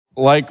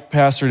like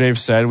Pastor Dave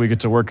said, we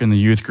get to work in the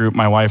youth group,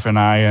 my wife and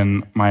I,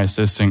 and my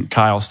assistant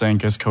Kyle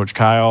Stankus, Coach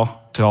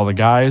Kyle, to all the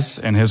guys,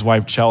 and his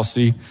wife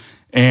Chelsea.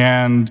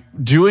 And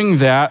doing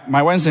that,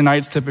 my Wednesday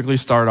nights typically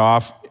start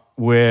off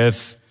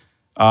with,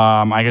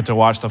 I get to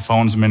watch the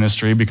phones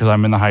ministry because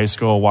I'm in the high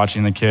school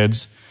watching the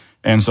kids.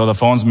 And so the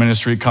phones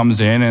ministry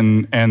comes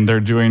in and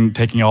they're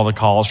taking all the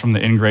calls from the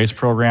In Grace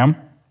program.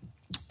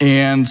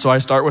 And so I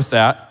start with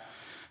that.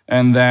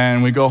 And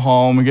then we go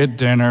home, we get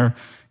dinner,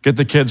 get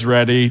the kids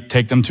ready,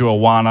 take them to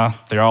Awana.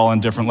 They're all in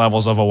different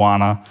levels of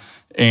Awana.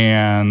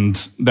 And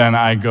then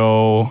I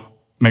go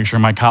make sure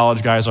my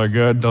college guys are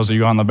good. Those of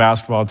you on the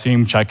basketball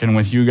team, check in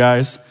with you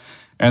guys.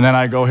 And then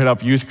I go hit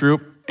up youth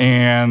group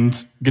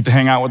and get to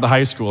hang out with the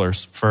high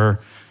schoolers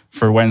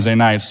for Wednesday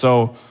nights.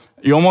 So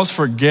you almost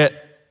forget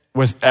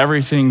with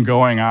everything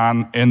going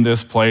on in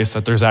this place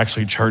that there's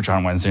actually church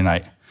on Wednesday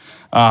night.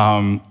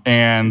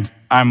 And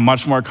I'm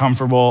much more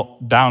comfortable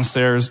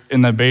downstairs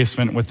in the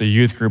basement with the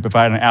youth group. If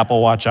I had an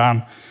Apple Watch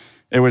on,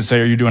 it would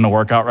say, "Are you doing a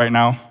workout right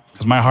now?"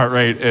 Because my heart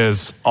rate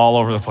is all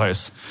over the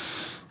place.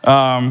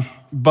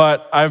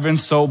 But I've been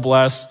so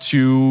blessed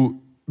to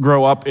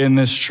grow up in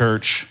this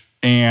church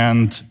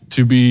and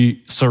to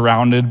be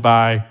surrounded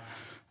by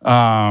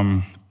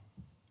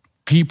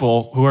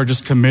people who are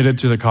just committed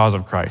to the cause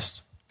of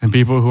Christ and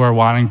people who are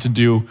wanting to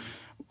do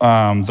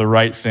the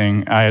right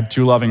thing. I had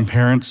two loving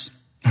parents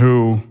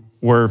who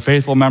were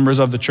faithful members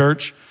of the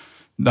church.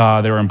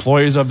 They were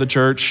employees of the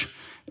church,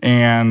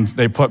 and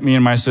they put me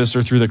and my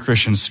sister through the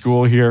Christian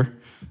school here.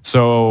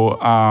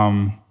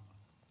 So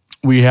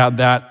we had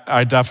that.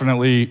 I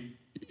definitely,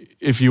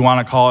 if you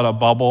want to call it a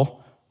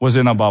bubble, was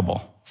in a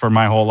bubble for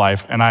my whole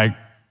life. And I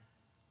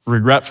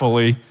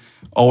regretfully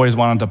always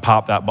wanted to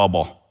pop that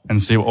bubble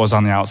and see what was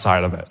on the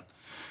outside of it.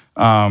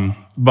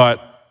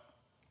 But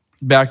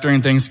back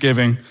during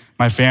Thanksgiving,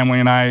 my family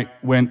and I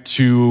went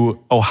to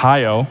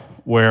Ohio,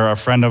 where a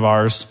friend of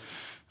ours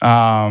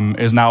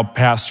is now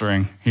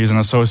pastoring. He's an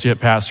associate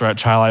pastor at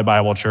Chilai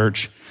Bible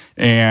Church,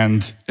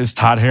 and is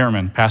Todd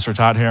Harriman, Pastor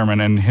Todd Harriman.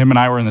 And him and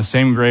I were in the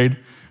same grade.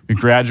 We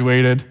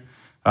graduated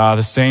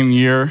the same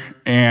year,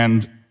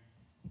 and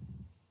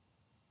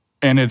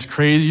it's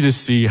crazy to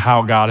see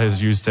how God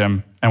has used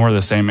him, and we're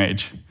the same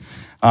age.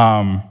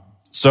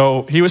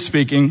 So he was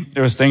speaking. It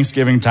was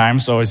Thanksgiving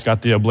time, so he's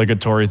got the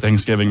obligatory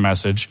Thanksgiving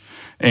message.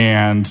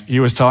 And he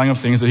was telling of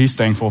things that he's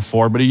thankful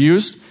for, but he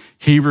used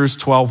Hebrews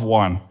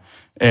 12:1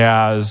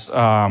 as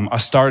a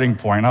starting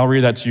point. I'll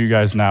read that to you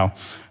guys now.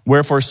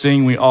 "Wherefore,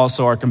 seeing we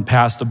also are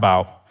compassed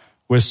about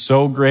with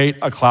so great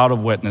a cloud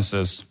of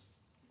witnesses,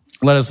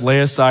 let us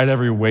lay aside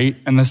every weight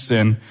and the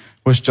sin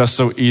which just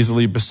so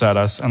easily beset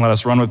us, and let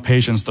us run with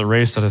patience the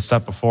race that is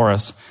set before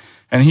us."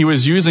 And he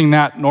was using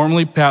that.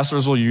 Normally,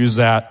 pastors will use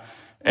that,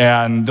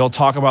 and they'll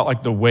talk about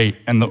like the weight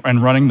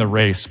and running the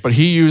race. But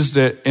he used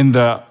it in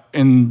the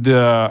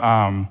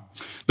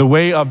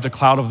way of the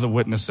cloud of the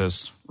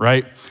witnesses,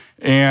 right?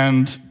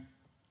 And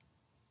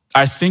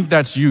I think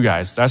that's you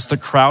guys. That's the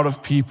crowd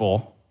of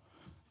people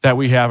that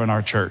we have in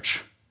our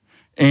church.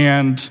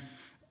 And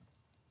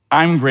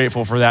I'm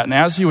grateful for that. And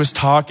as he was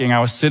talking, I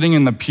was sitting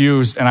in the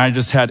pews and I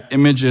just had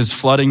images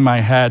flooding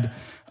my head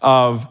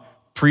of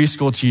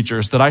preschool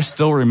teachers that I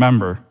still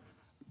remember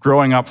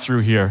growing up through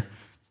here,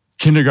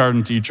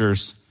 kindergarten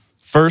teachers,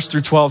 1st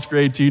through 12th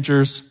grade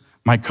teachers,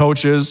 my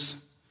coaches,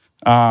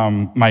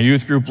 my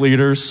youth group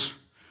leaders,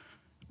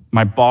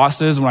 my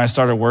bosses when I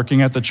started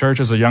working at the church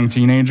as a young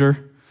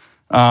teenager,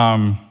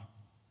 the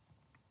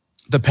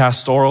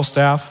pastoral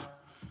staff.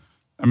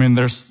 I mean,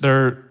 they're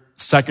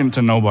second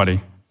to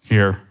nobody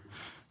here.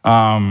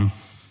 The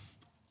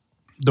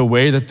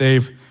way that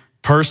they've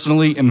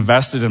personally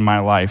invested in my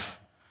life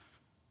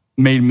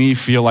made me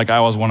feel like I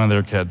was one of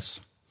their kids.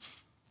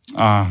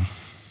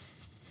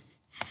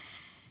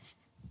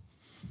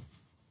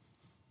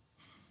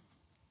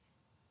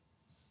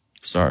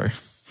 Sorry.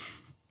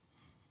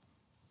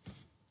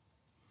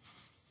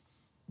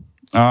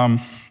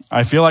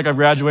 I feel like I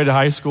graduated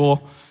high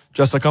school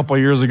just a couple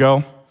of years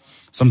ago.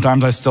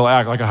 Sometimes I still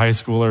act like a high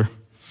schooler.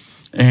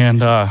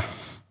 And I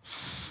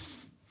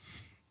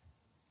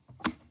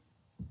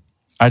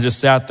just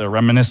sat there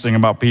reminiscing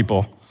about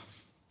people.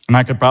 And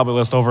I could probably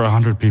list over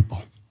 100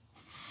 people.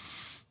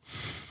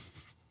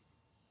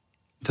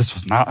 This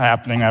was not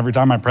happening. Every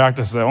time I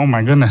practiced it, oh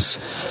my goodness.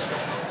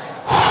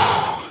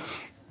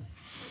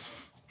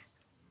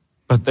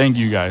 But thank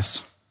you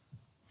guys.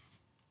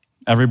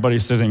 Everybody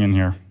sitting in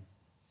here.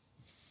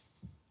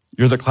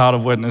 You're the cloud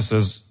of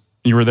witnesses.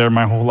 You were there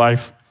my whole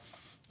life.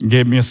 You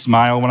gave me a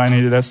smile when I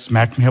needed it,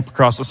 smacked me up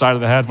across the side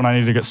of the head when I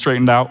needed to get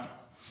straightened out.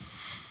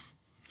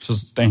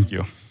 Just thank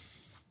you.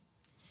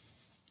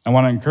 I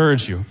want to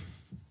encourage you,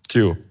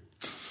 too,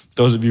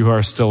 those of you who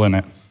are still in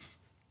it.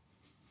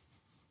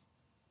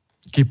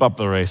 Keep up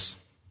the race.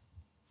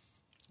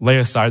 Lay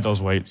aside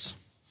those weights.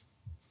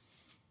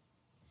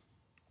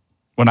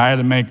 When I had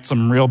to make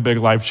some real big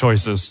life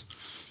choices,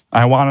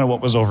 I wanted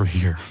what was over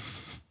here.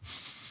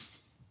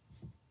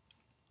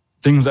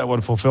 Things that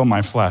would fulfill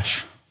my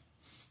flesh.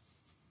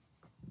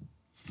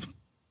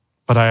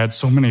 But I had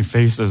so many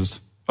faces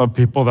of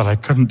people that I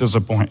couldn't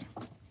disappoint.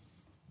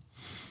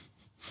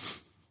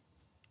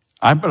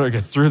 I better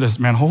get through this,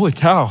 man. Holy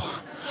cow.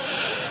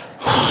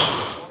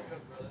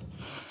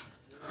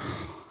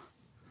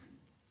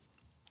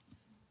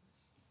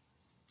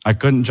 I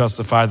couldn't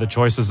justify the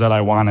choices that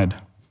I wanted.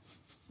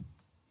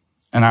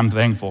 And I'm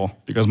thankful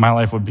because my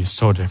life would be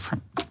so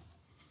different.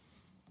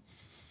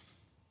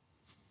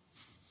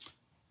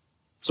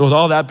 So with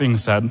all that being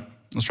said,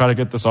 let's try to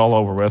get this all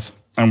over with.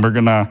 And we're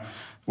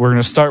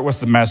gonna start with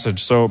the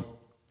message. So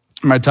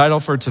my title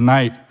for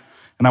tonight,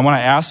 and I want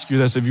to ask you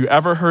this, have you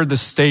ever heard the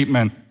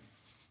statement,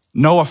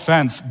 no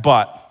offense,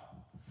 but,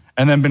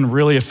 and then been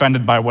really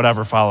offended by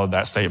whatever followed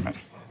that statement,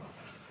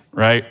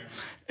 right?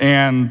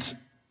 And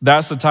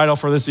that's the title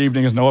for this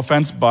evening is no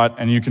offense, but,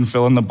 and you can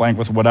fill in the blank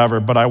with whatever.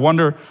 But I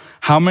wonder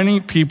how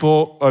many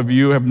people of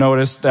you have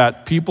noticed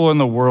that people in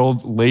the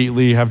world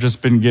lately have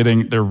just been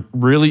they're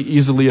really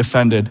easily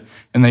offended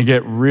and they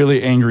get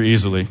really angry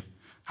easily.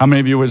 How many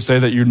of you would say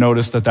that you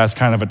noticed that that's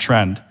kind of a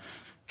trend?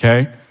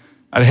 Okay.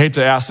 I'd hate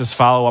to ask this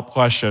follow-up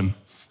question,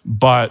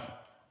 but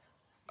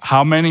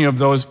how many of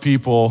those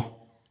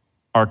people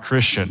are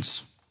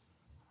Christians?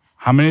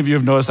 How many of you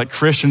have noticed that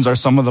Christians are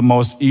some of the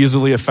most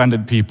easily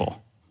offended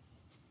people?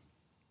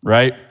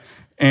 Right?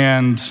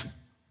 And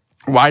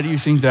why do you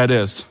think that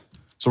is?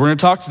 So we're going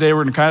to talk today,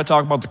 we're going to kind of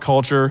talk about the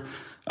culture,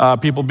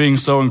 people being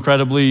so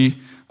incredibly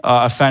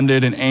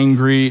offended and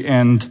angry,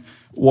 and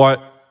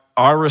what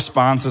our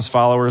response as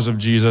followers of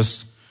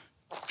Jesus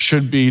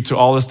should be to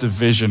all this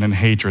division and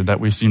hatred that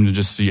we seem to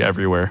just see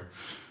everywhere.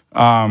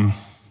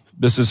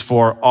 This is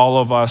for all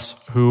of us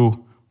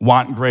who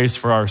want grace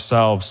for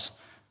ourselves,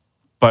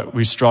 but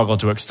we struggle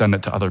to extend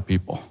it to other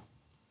people.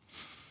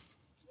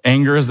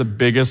 Anger is the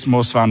biggest,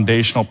 most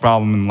foundational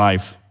problem in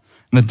life.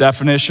 And the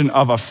definition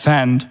of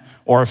offend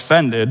or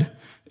offended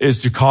is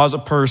to cause a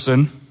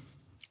person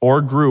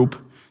or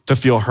group to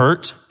feel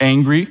hurt,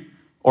 angry,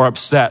 or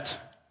upset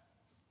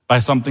by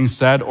something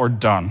said or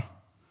done.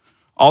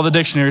 All the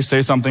dictionaries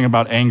say something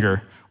about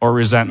anger or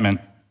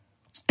resentment.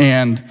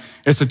 And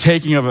it's the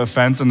taking of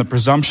offense and the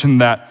presumption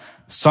that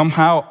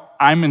somehow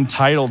I'm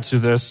entitled to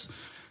this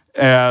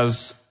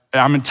as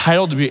I'm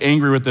entitled to be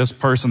angry with this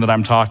person that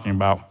I'm talking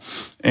about.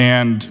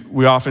 And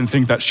we often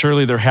think that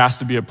surely there has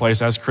to be a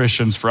place as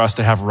Christians for us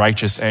to have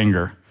righteous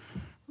anger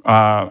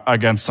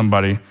against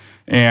somebody.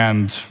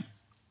 And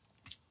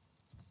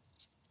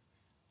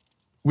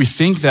we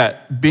think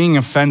that being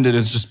offended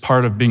is just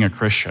part of being a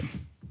Christian.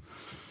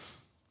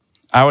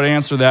 I would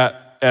answer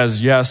that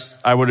as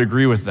yes, I would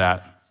agree with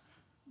that.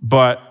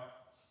 But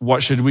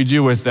what should we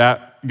do with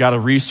that? Got to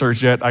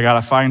research it. I got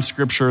to find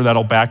scripture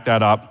that'll back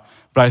that up.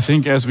 But I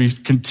think as we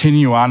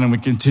continue on and we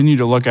continue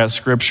to look at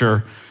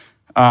scripture,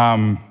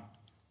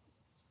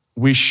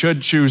 we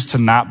should choose to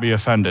not be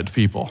offended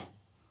people.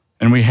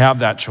 And we have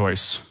that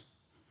choice.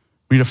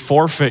 We need to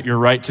forfeit your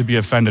right to be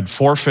offended,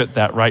 forfeit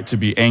that right to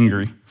be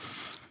angry.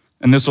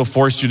 And this will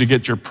force you to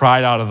get your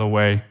pride out of the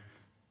way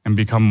and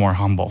become more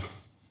humble.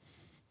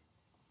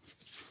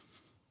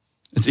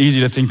 It's easy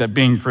to think that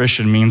being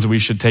Christian means we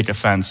should take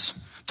offense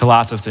to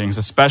lots of things,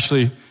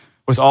 especially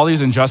with all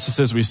these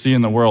injustices we see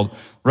in the world.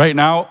 Right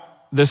now,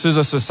 this is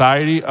a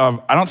society of,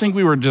 I don't think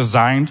we were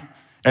designed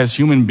as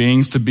human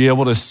beings to be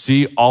able to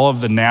see all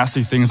of the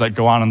nasty things that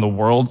go on in the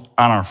world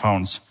on our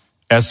phones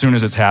as soon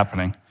as it's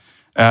happening.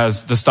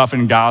 As the stuff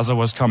in Gaza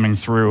was coming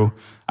through,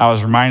 I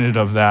was reminded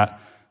of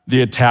that.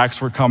 The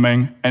attacks were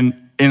coming,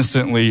 and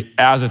instantly,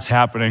 as it's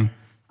happening,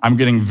 I'm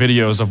getting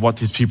videos of what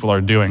these people are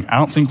doing. I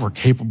don't think we're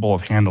capable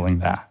of handling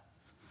that.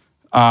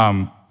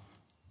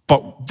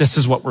 But this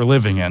is what we're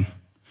living in.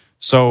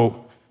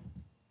 So,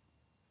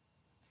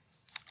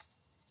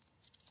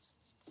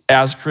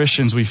 as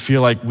Christians, we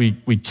feel like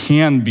we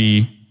can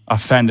be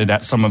offended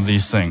at some of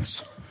these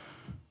things.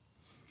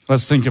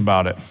 Let's think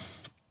about it.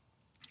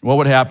 What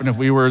would happen if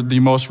we were the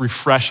most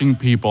refreshing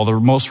people, the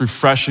most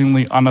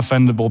refreshingly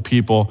unoffendable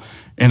people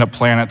in a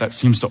planet that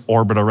seems to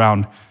orbit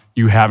around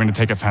you having to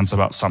take offense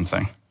about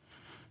something?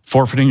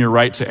 Forfeiting your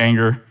right to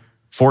anger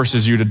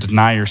forces you to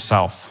deny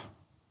yourself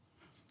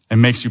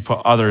and makes you put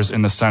others in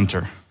the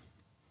center.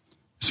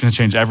 It's going to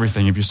change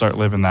everything if you start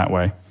living that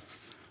way.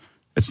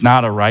 It's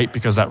not a right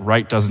because that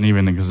right doesn't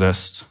even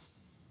exist.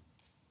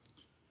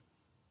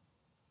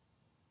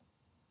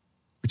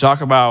 We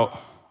talk about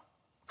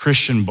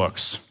Christian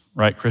books,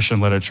 right? Christian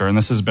literature. And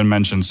this has been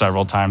mentioned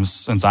several times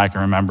since I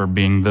can remember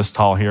being this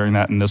tall, hearing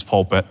that in this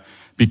pulpit.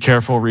 Be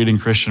careful reading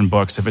Christian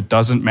books. If it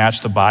doesn't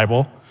match the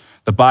Bible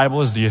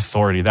is the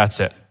authority. That's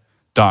it.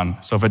 Done.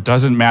 So if it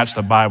doesn't match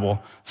the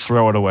Bible,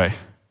 throw it away.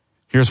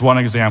 Here's one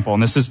example,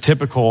 and this is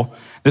typical.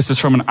 This is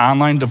from an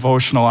online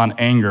devotional on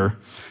anger.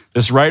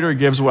 This writer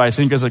gives what I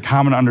think is a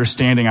common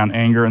understanding on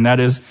anger, and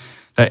that is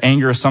that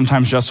anger is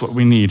sometimes just what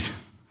we need.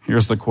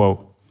 Here's the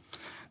quote.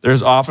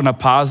 There's often a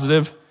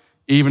positive,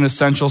 even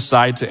essential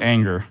side to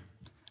anger.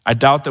 I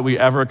doubt that we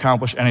ever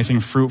accomplish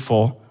anything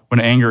fruitful when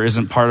anger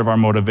isn't part of our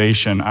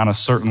motivation on a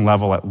certain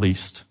level at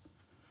least.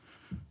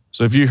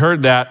 So if you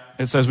heard that,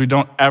 it says we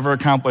don't ever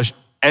accomplish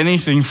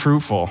anything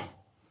fruitful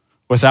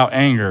without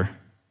anger.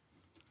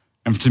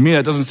 And to me,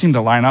 that doesn't seem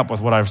to line up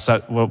with what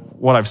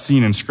I've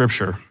seen in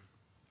Scripture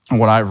and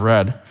what I've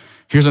read.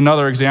 Here's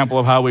another example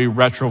of how we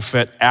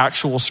retrofit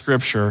actual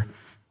Scripture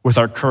with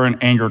our current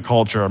anger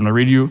culture. I'm going to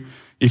read you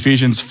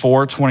Ephesians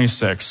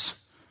 4:26.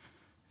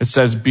 It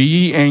says, "Be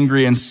ye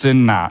angry and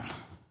sin not.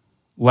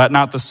 Let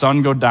not the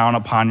sun go down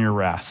upon your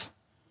wrath."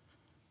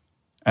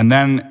 And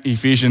then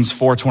Ephesians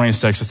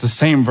 4:26. It's the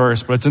same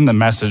verse, but it's in the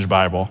Message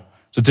Bible.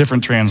 It's a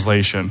different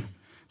translation.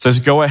 It says,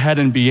 "Go ahead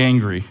and be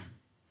angry.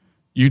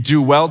 You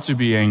do well to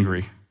be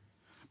angry,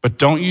 but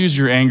don't use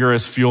your anger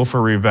as fuel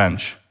for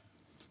revenge."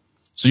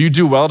 So you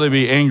do well to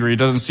be angry. It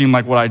doesn't seem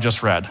like what I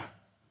just read.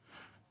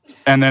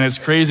 And then it's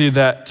crazy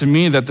that, to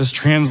me, that this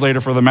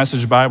translator for the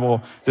Message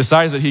Bible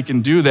decides that he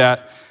can do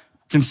that,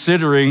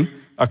 considering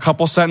a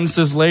couple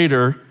sentences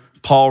later,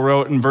 Paul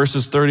wrote in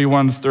verses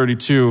 31 to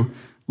 32,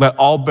 "Let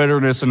all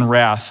bitterness and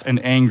wrath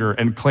and anger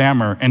and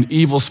clamor and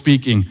evil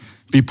speaking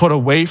be put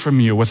away from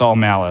you with all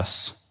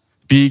malice.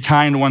 Be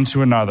kind one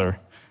to another,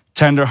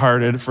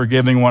 tenderhearted,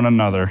 forgiving one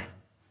another,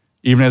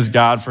 even as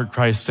God for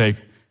Christ's sake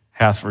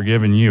hath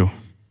forgiven you."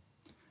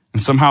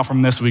 And somehow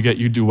from this we get,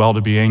 you do well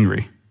to be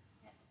angry.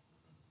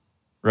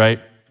 Right?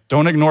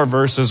 Don't ignore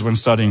verses when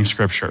studying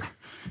Scripture.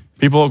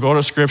 People will go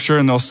to Scripture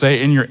and they'll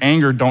say, in your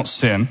anger, don't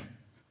sin.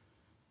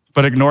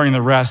 But ignoring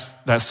the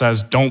rest that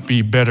says, don't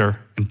be bitter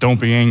and don't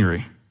be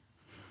angry.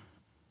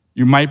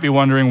 You might be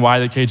wondering why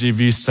the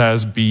KJV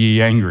says, be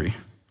ye angry.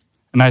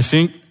 And I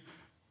think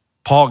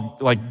Paul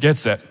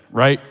gets it,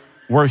 right?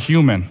 We're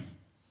human.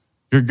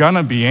 You're going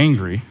to be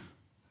angry.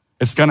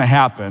 It's going to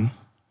happen.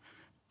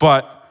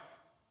 But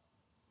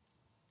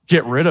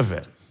get rid of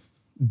it.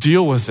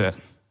 Deal with it.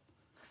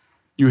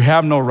 You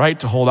have no right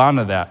to hold on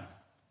to that.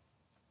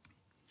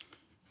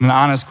 An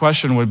honest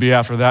question would be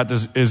after that,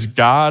 is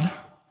God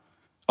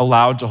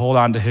allowed to hold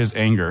on to his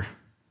anger?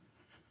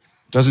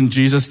 Doesn't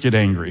Jesus get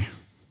angry?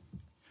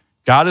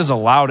 God is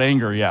allowed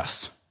anger,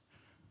 yes.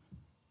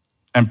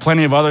 And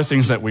plenty of other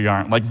things that we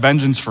aren't, like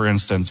vengeance, for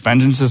instance.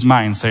 Vengeance is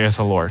mine, saith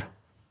the Lord.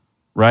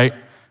 Right?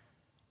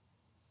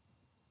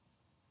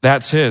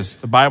 That's his.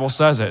 The Bible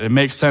says it. It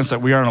makes sense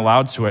that we aren't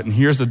allowed to it. And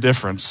here's the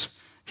difference.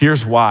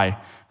 Here's why.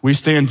 We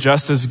stand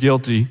just as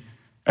guilty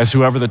as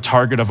whoever the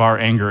target of our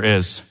anger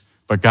is,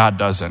 but God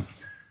doesn't.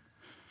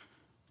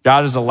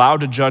 God is allowed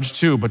to judge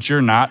too, but you're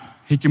not.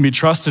 He can be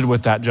trusted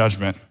with that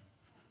judgment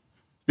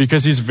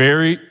because he's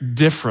very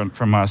different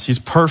from us. He's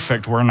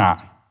perfect. We're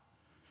not.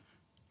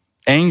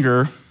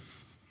 Anger,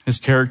 his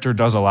character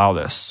does allow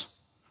this.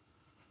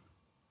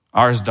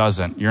 Ours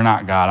doesn't. You're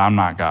not God. I'm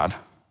not God.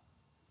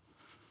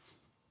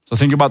 So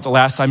think about the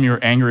last time you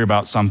were angry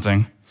about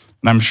something.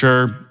 And I'm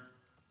sure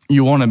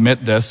you won't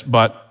admit this,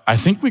 but I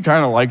think we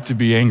kind of like to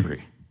be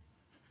angry.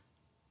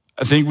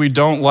 I think we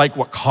don't like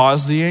what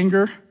caused the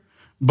anger,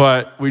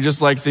 but we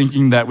just like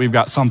thinking that we've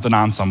got something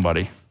on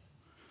somebody.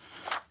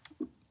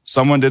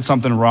 Someone did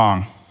something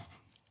wrong,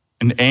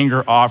 and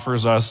anger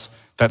offers us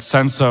that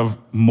sense of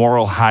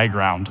moral high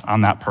ground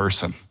on that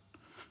person.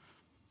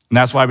 And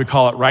that's why we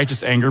call it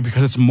righteous anger,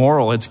 because it's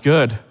moral, it's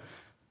good.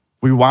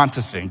 We want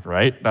to think,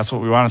 right? That's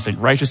what we want to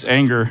think. Righteous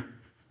anger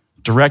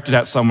directed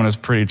at someone is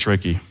pretty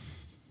tricky.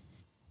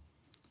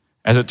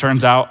 As it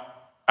turns out,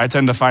 I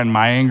tend to find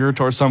my anger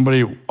towards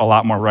somebody a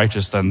lot more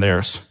righteous than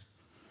theirs.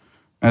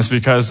 And it's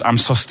because I'm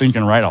so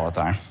stinking right all the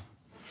time.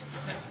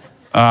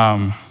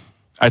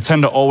 I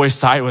tend to always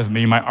side with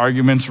me. My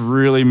arguments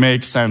really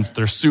make sense.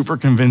 They're super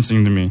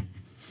convincing to me.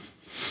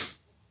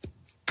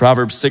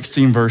 Proverbs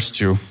 16, verse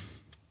 2.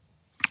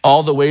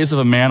 All the ways of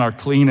a man are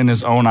clean in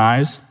his own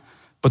eyes,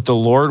 but the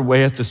Lord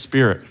weigheth the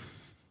spirit.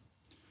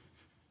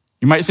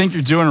 You might think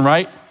you're doing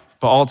right,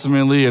 but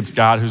ultimately it's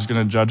God who's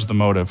going to judge the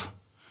motive.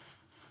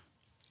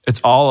 It's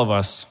all of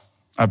us.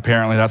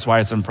 Apparently, that's why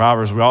it's in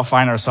Proverbs. We all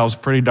find ourselves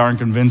pretty darn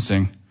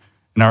convincing,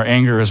 and our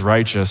anger is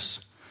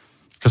righteous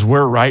because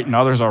we're right and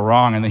others are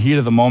wrong. In the heat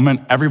of the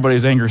moment,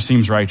 everybody's anger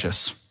seems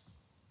righteous.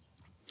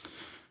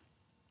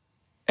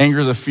 Anger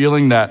is a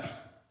feeling that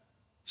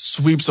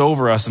sweeps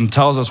over us and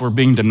tells us we're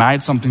being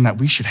denied something that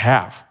we should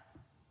have.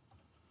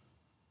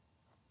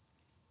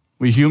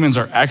 We humans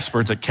are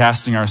experts at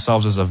casting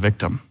ourselves as a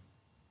victim,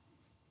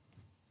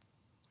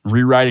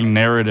 rewriting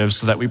narratives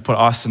so that we put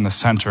us in the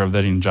center of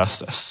that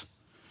injustice.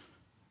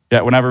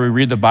 Yet whenever we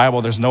read the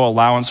Bible, there's no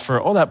allowance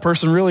for, oh, that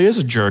person really is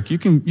a jerk. You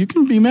can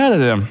be mad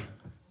at him.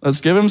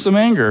 Let's give him some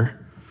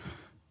anger.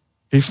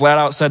 He flat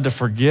out said to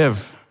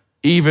forgive,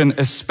 even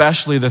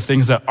especially the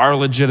things that are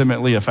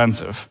legitimately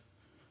offensive.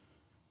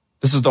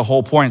 This is the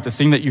whole point. The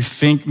thing that you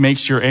think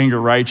makes your anger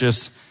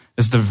righteous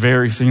is the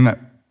very thing that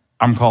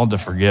I'm called to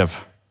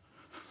forgive.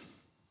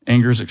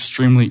 Anger is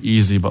extremely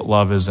easy, but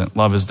love isn't.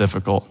 Love is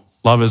difficult.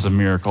 Love is a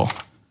miracle.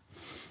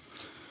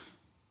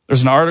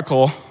 There's an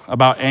article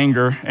about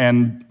anger,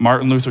 and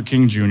Martin Luther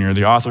King Jr.,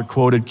 the author,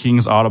 quoted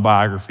King's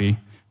autobiography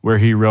where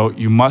he wrote,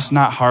 "You must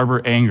not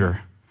harbor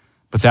anger,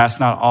 but that's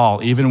not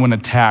all. Even when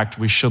attacked,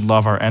 we should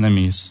love our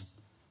enemies."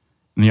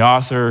 And the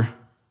author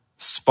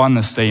spun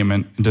the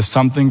statement into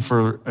something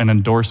for an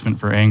endorsement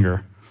for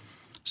anger,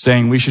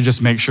 saying we should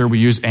just make sure we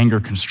use anger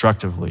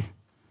constructively.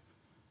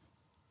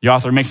 The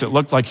author makes it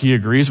look like he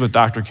agrees with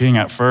Dr. King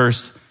at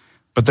first,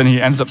 but then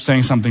he ends up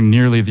saying something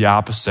nearly the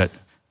opposite.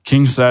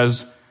 King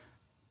says,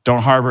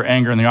 don't harbor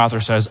anger, and the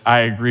author says, I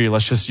agree,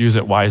 let's just use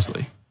it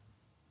wisely.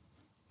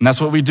 And that's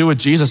what we do with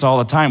Jesus all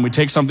the time. We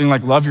take something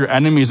like love your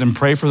enemies and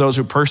pray for those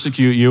who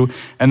persecute you,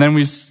 and then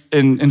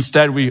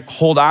instead we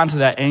hold on to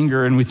that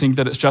anger and we think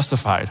that it's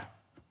justified.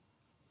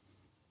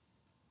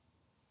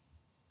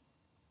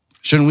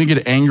 Shouldn't we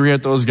get angry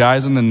at those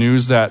guys in the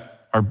news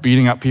that are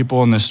beating up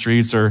people in the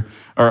streets? Or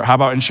how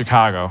about in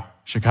Chicago?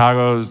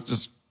 Chicago,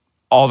 just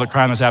all the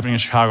crime that's happening in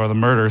Chicago, the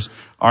murders.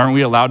 Aren't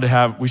we allowed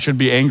to we should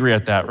be angry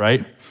at that,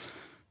 right?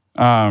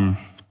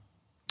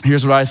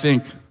 Here's what I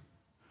think.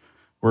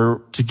 We're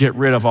to get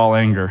rid of all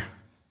anger.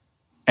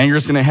 Anger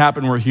is going to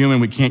happen. We're human.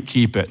 We can't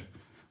keep it.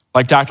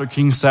 Like Dr.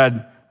 King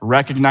said,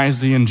 recognize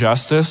the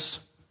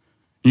injustice.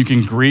 You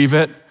can grieve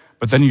it,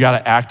 but then you got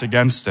to act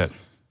against it.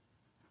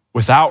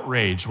 Without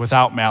rage,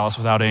 without malice,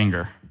 without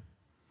anger.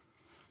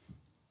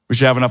 We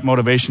should have enough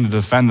motivation to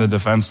defend the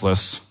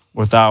defenseless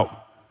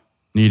without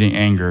needing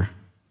anger.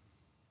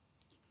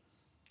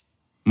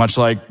 Much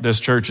like this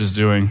church is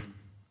doing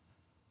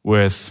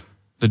with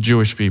the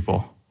Jewish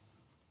people.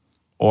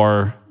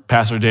 Or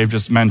Pastor Dave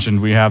just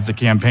mentioned we have the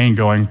campaign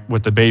going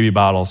with the baby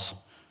bottles,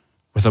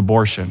 with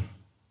abortion. You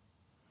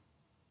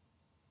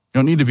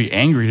don't need to be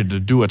angry to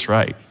do what's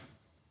right.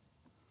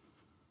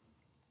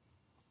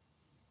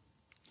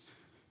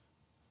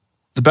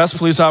 The best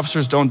police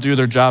officers don't do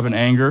their job in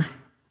anger.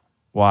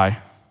 Why?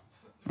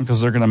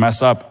 Because they're going to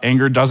mess up.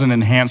 Anger doesn't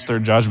enhance their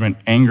judgment.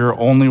 Anger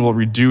only will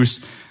reduce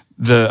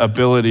the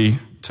ability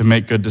to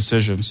make good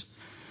decisions.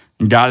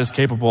 And God is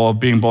capable of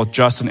being both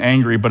just and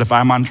angry, but if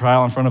I'm on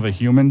trial in front of a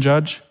human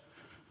judge,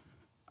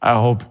 I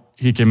hope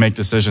he can make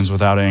decisions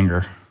without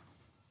anger.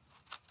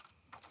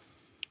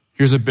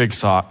 Here's a big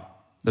thought.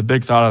 The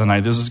big thought of the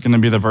night. This is going to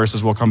be the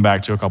verses we'll come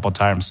back to a couple of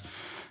times.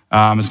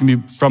 It's going to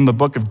be from the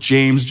book of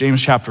James,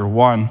 James chapter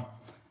 1.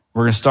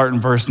 We're going to start in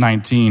verse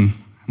 19,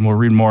 and we'll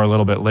read more a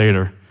little bit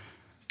later.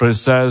 But it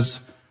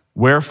says,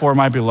 wherefore,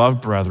 my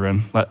beloved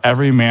brethren, let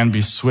every man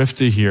be swift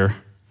to hear,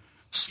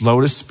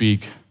 slow to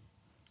speak,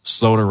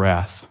 slow to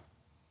wrath.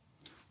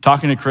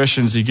 Talking to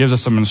Christians, he gives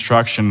us some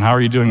instruction. How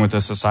are you doing with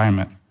this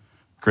assignment,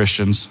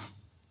 Christians?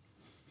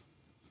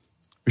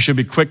 We should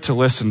be quick to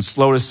listen,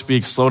 slow to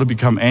speak, slow to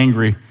become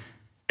angry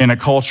in a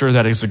culture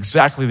that is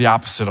exactly the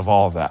opposite of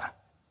all of that.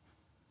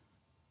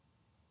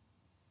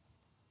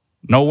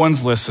 No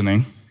one's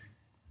listening,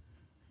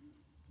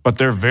 but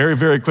they're very,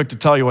 very quick to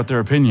tell you what their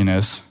opinion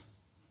is.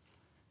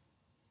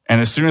 And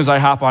as soon as I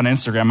hop on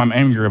Instagram, I'm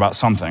angry about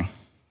something.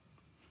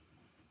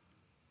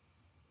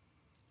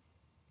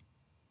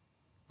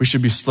 We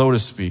should be slow to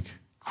speak,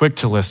 quick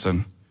to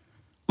listen.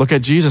 Look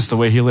at Jesus, the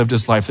way he lived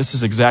his life. This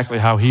is exactly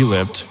how he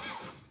lived.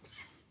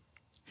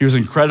 He was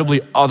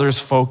incredibly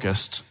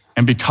others-focused,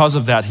 and because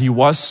of that, he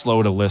was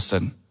slow to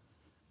listen.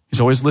 He's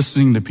always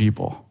listening to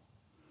people.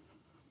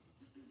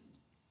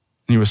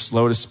 And he was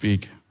slow to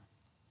speak,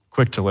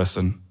 quick to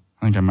listen.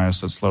 I think I might have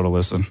said slow to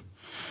listen.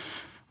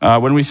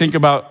 When we think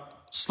about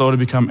slow to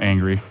become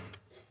angry,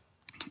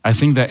 I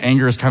think that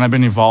anger has kind of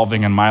been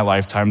evolving in my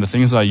lifetime. The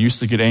things that I used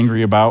to get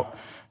angry about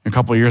a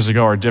couple of years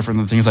ago are different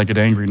than the things I get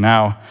angry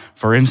now.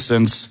 For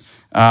instance,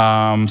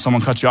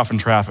 someone cuts you off in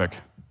traffic,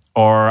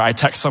 or I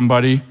text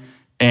somebody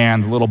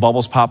and the little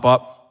bubbles pop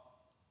up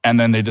and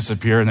then they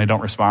disappear and they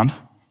don't respond.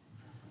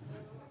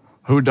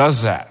 Who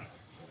does that?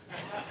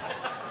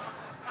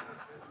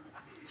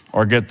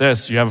 Or get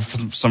this, you have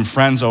some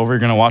friends over, you're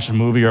going to watch a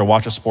movie or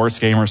watch a sports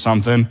game or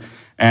something,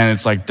 and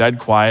it's like dead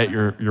quiet.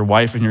 Your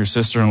wife and your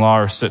sister-in-law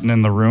are sitting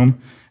in the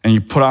room, and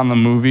you put on the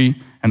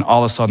movie, and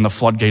all of a sudden the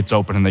floodgates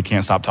open and they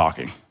can't stop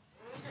talking.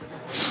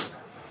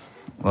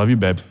 Love you,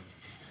 babe.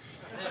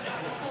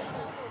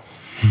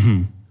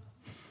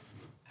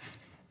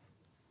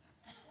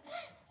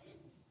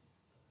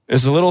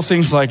 It's the little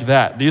things like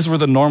that. These were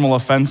the normal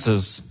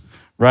offenses,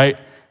 right?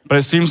 But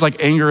it seems like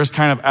anger is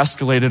kind of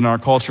escalated in our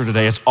culture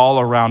today. It's all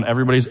around.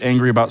 Everybody's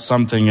angry about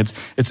something.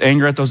 It's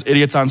anger at those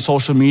idiots on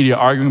social media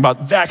arguing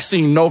about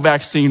vaccine, no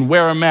vaccine,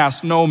 wear a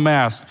mask, no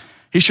mask.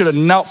 He should have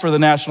knelt for the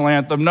national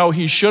anthem. No,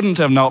 he shouldn't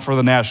have knelt for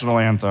the national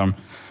anthem.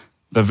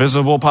 The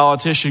visible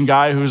politician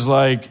guy who's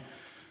like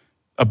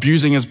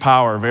abusing his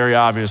power, very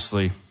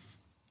obviously.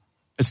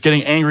 It's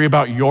getting angry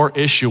about your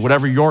issue,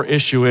 whatever your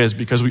issue is,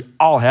 because we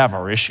all have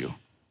our issue.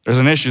 There's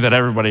an issue that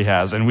everybody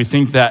has, and we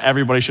think that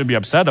everybody should be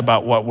upset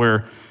about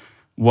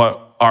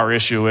what our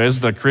issue is.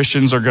 The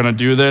Christians are going to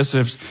do this.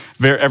 It's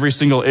every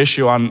single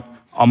issue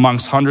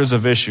amongst hundreds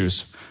of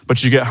issues.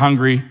 But you get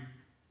angry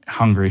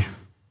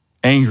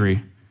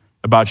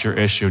about your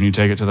issue, and you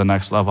take it to the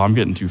next level. I'm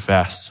getting too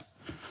fast.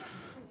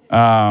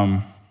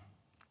 You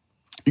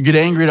get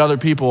angry at other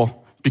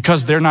people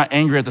because they're not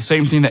angry at the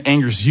same thing that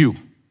angers you.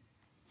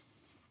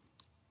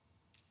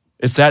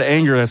 It's that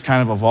anger that's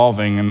kind of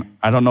evolving, and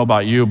I don't know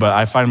about you, but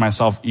I find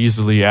myself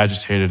easily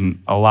agitated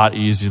and a lot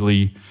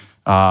easily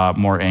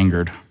more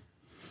angered.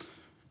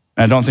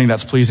 And I don't think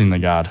that's pleasing to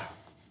God.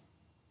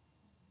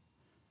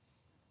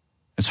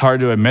 It's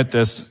hard to admit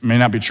this. It may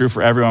not be true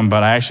for everyone,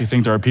 but I actually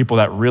think there are people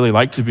that really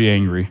like to be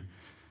angry.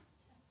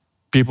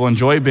 People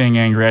enjoy being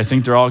angry. I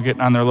think they're all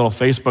getting on their little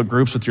Facebook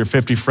groups with your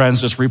 50 friends,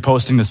 just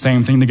reposting the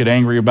same thing to get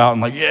angry about,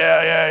 and like,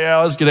 yeah,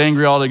 let's get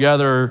angry all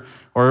together.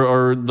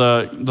 Or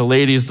the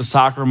ladies, the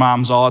soccer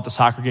moms, all at the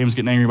soccer games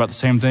getting angry about the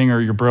same thing,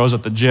 or your bros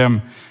at the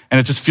gym.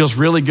 And it just feels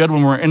really good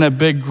when we're in a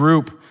big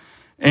group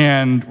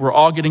and we're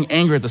all getting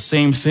angry at the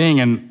same thing,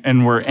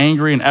 and we're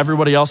angry and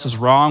everybody else is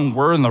wrong.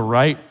 We're in the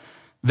right.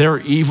 They're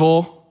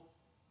evil,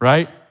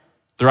 right?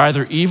 They're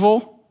either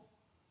evil,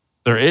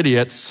 they're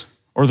idiots,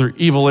 or they're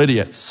evil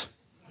idiots.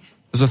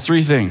 Those are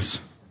three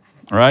things,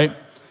 all right?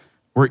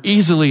 We're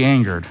easily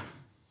angered.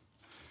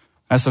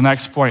 That's the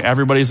next point.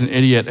 Everybody's an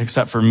idiot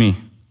except for me.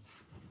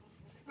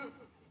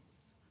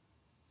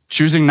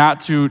 Choosing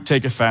not to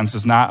take offense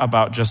is not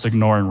about just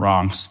ignoring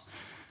wrongs.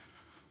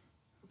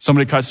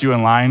 Somebody cuts you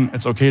in line,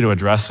 it's okay to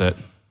address it,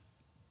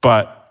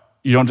 but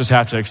you don't just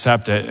have to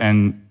accept it,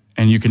 and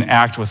you can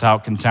act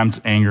without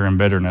contempt, anger, and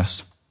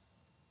bitterness.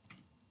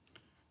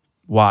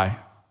 Why?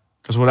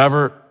 Because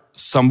whatever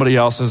somebody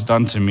else has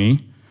done to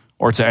me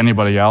or to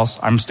anybody else,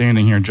 I'm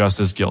standing here just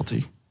as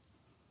guilty.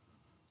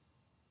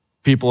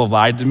 People have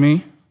lied to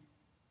me,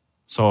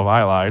 so have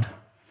I lied.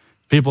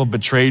 People have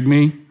betrayed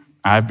me,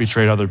 I've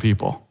betrayed other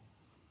people.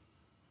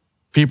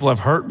 People have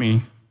hurt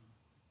me,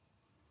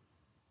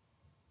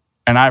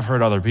 and I've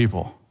hurt other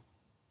people.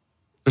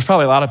 There's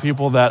probably a lot of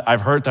people that I've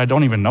hurt that I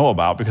don't even know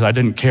about because I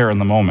didn't care in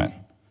the moment.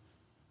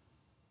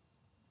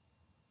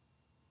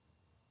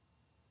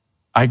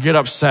 I get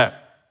upset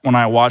when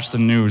I watch the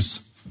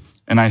news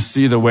and I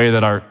see the way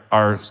that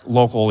our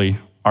locally,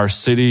 our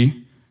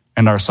city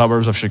and our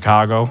suburbs of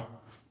Chicago,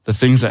 the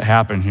things that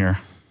happen here,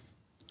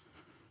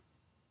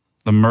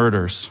 the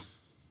murders,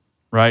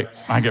 right?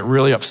 I get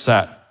really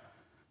upset.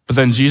 But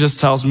then Jesus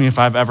tells me if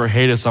I've ever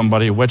hated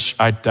somebody, which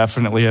I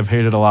definitely have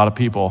hated a lot of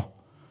people,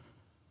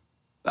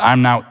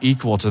 I'm now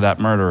equal to that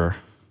murderer.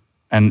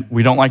 And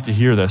we don't like to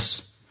hear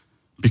this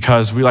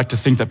because we like to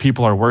think that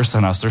people are worse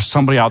than us. There's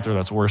somebody out there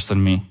that's worse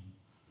than me.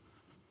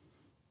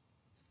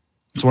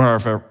 It's one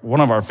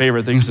of our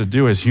favorite things to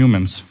do as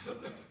humans.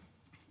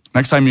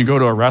 Next time you go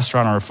to a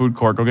restaurant or a food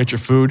court, go get your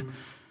food,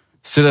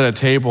 sit at a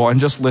table, and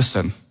just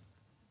listen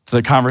to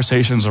the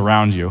conversations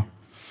around you.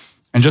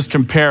 And just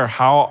compare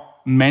how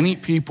many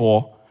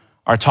people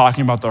are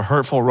talking about the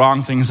hurtful,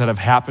 wrong things that have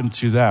happened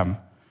to them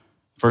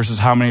versus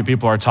how many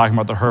people are talking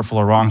about the hurtful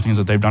or wrong things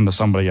that they've done to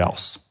somebody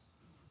else.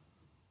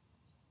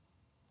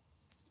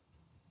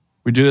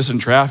 We do this in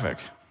traffic,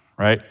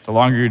 right? The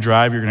longer you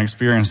drive, you're going to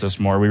experience this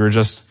more.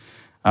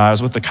 I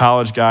was with the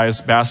college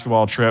guys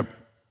basketball trip.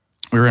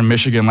 We were in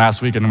Michigan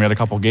last week and we had a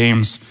couple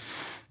games.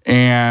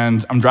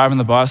 And I'm driving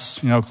the bus,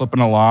 clipping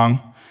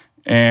along.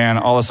 And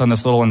all of a sudden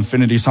this little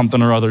Infiniti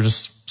something or other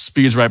just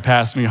speeds right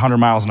past me, 100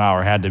 miles an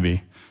hour, had to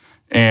be.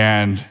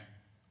 And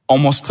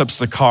almost clips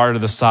the car to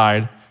the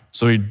side.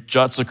 So he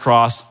juts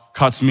across,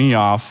 cuts me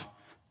off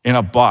in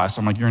a bus.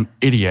 I'm like, you're an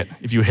idiot.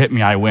 If you hit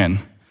me, I win.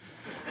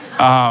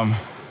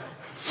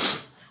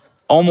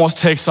 Almost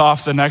takes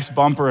off the next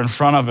bumper in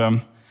front of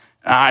him.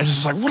 And I just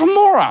was like, what a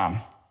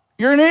moron.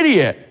 You're an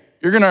idiot.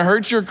 You're going to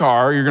hurt your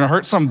car, you're going to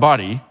hurt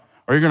somebody,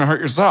 or you're going to hurt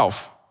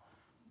yourself.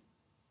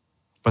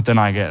 But then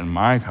I get in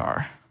my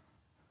car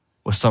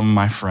with some of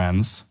my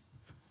friends,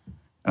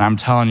 and I'm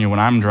telling you, when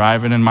I'm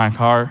driving in my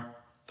car,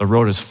 the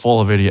road is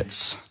full of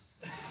idiots.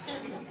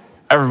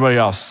 Everybody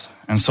else.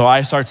 And so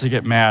I start to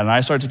get mad, and I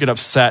start to get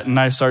upset, and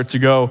I start to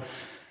go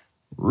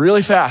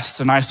really fast,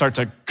 and I start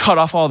to cut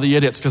off all the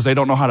idiots because they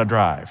don't know how to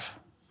drive.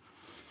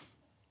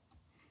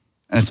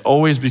 And it's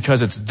always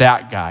because it's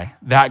that guy.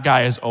 That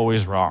guy is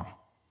always wrong.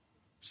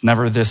 It's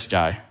never this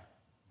guy.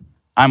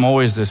 I'm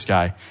always this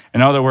guy.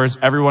 In other words,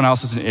 everyone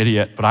else is an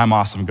idiot, but I'm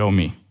awesome, go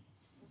me.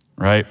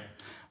 Right?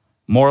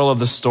 Moral of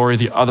the story,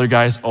 the other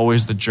guy is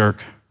always the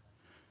jerk.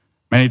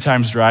 Many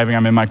times driving,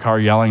 I'm in my car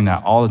yelling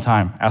that all the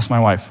time. Ask my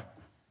wife.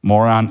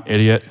 Moron,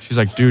 idiot. She's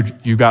like, dude,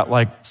 you got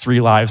like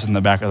 3 lives in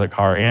the back of the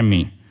car and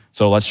me.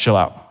 So let's chill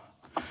out.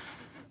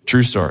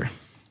 True story.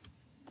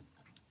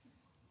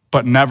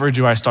 But never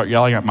do I start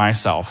yelling at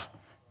myself.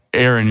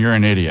 Aaron, you're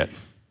an idiot.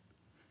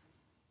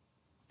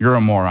 You're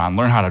a moron.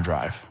 Learn how to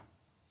drive.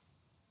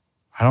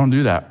 I don't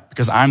do that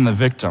because I'm the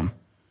victim.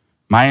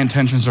 My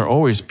intentions are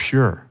always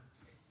pure.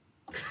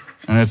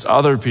 And it's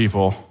other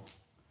people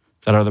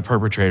that are the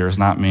perpetrators,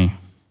 not me.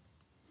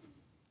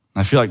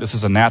 I feel like this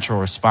is a natural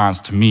response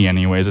to me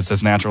anyways. It's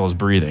as natural as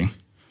breathing.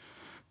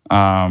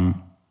 But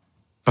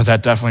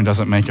that definitely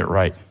doesn't make it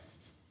right.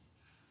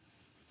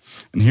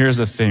 And here's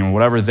the thing.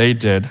 Whatever they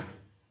did,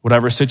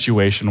 whatever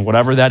situation,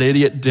 whatever that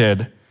idiot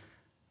did,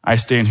 I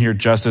stand here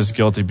just as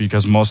guilty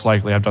because most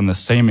likely I've done the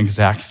same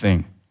exact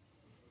thing.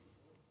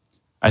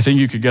 I think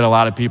you could get a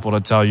lot of people to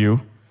tell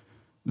you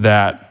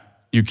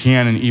that you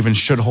can and even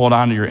should hold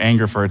on to your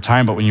anger for a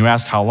time, but when you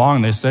ask how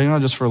long, they say,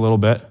 just for a little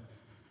bit,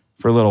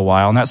 for a little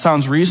while. And that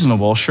sounds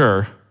reasonable,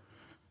 sure,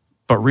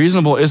 but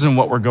reasonable isn't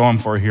what we're going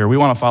for here. We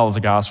want to follow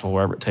the gospel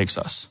wherever it takes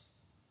us.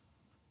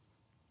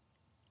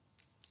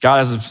 God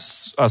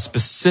has a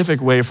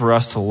specific way for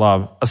us to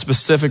love, a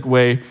specific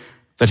way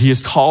that he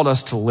has called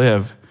us to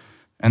live,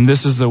 and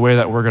this is the way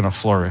that we're going to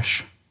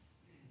flourish.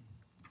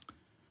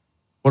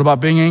 What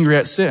about being angry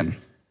at sin,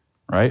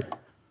 right?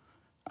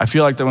 I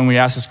feel like that when we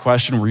ask this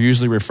question, we're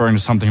usually referring to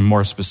something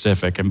more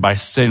specific, and by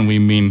sin, we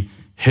mean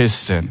his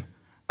sin,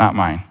 not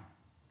mine.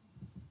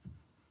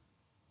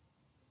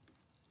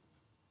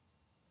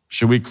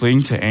 Should we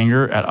cling to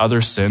anger at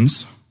other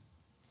sins?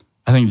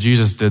 I think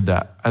Jesus did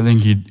that. I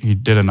think he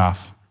did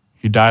enough.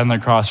 He died on the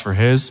cross for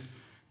his.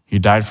 He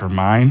died for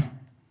mine.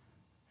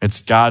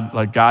 It's God,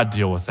 let God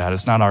deal with that.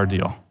 It's not our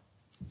deal.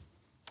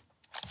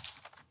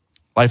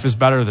 Life is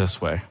better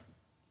this way.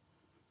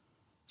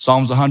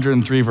 Psalms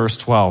 103, verse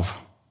 12.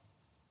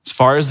 As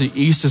far as the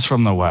east is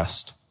from the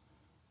west,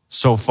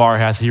 so far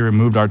hath he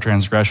removed our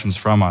transgressions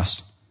from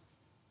us.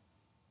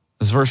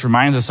 This verse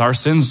reminds us our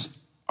sins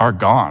are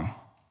gone.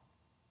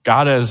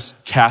 God has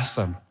cast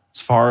them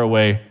as far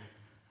away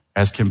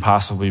as can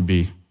possibly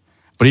be.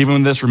 But even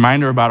with this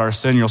reminder about our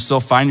sin, you'll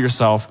still find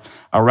yourself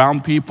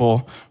around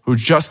people who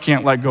just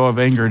can't let go of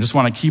anger, just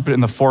want to keep it in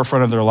the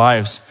forefront of their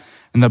lives.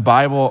 In the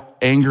Bible,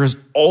 anger is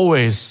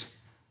always,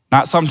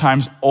 not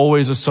sometimes,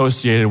 always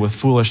associated with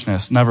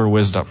foolishness, never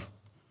wisdom.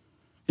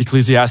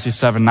 Ecclesiastes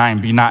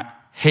 7:9, be not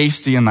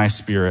hasty in thy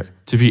spirit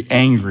to be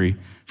angry,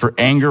 for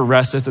anger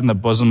resteth in the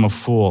bosom of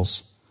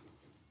fools.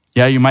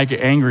 Yeah, you might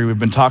get angry. We've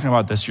been talking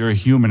about this. You're a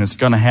human. It's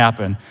going to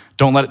happen.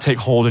 Don't let it take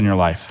hold in your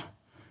life.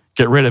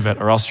 Get rid of it,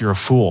 or else you're a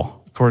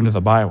fool, according to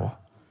the Bible.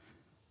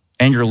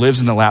 Anger lives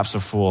in the laps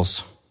of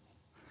fools.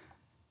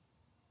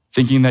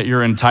 Thinking that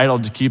you're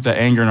entitled to keep that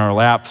anger in our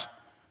lap,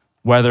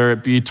 whether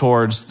it be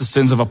towards the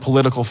sins of a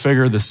political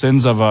figure, the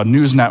sins of a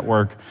news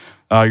network,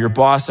 your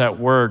boss at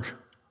work,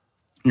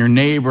 your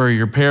neighbor,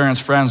 your parents,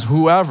 friends,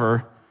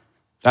 whoever,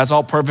 that's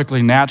all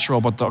perfectly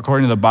natural, but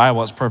according to the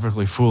Bible, it's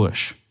perfectly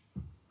foolish.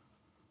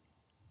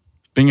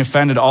 Being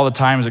offended all the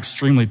time is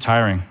extremely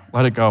tiring.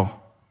 Let it go.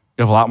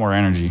 You have a lot more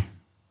energy.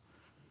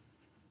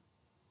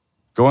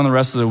 Go on the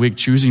rest of the week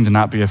choosing to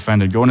not be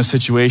offended. Go into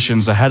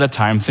situations ahead of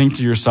time. Think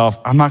to yourself,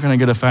 I'm not going to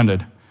get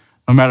offended.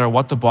 No matter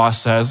what the boss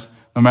says,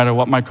 no matter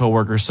what my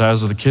coworker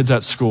says, or the kids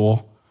at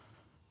school,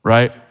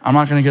 right? I'm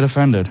not going to get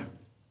offended.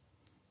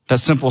 That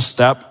simple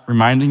step,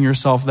 reminding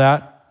yourself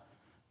that,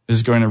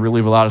 is going to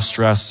relieve a lot of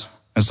stress.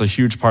 It's a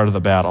huge part of the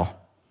battle.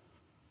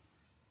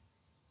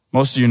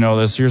 Most of you know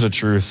this. Here's a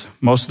truth.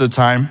 Most of the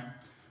time,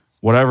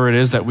 whatever it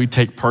is that we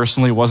take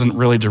personally wasn't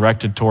really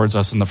directed towards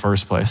us in the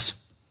first place.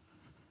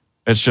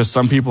 It's just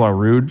some people are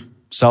rude,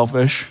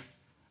 selfish,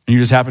 and you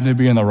just happen to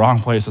be in the wrong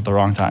place at the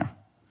wrong time.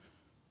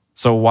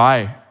 So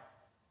why?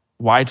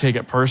 Why take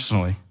it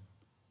personally?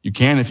 You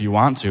can if you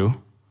want to,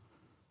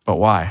 but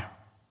why?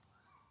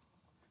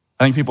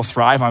 I think people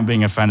thrive on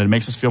being offended. It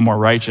makes us feel more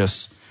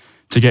righteous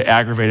to get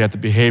aggravated at the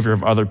behavior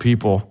of other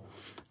people.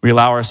 We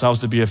allow ourselves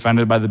to be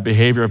offended by the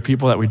behavior of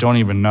people that we don't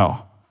even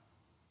know.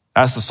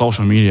 That's the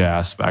social media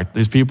aspect.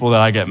 These people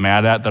that I get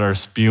mad at that are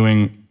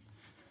spewing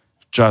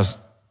just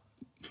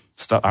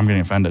stuff, I'm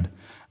getting offended.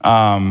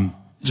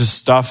 Just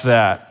stuff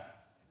that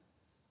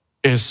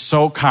is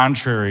so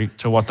contrary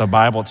to what the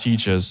Bible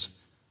teaches.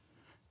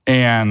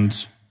 And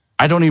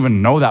I don't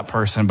even know that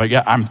person, but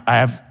yet I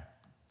have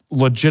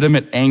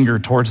legitimate anger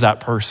towards that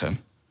person.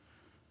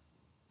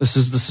 This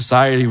is the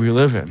society we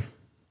live in.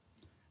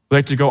 We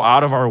like to go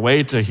out of our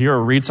way to hear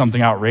or read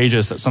something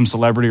outrageous that some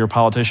celebrity or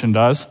politician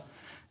does.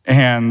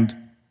 And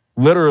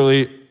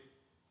literally,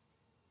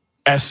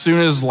 as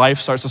soon as life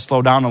starts to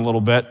slow down a little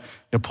bit,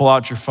 you pull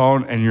out your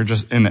phone and you're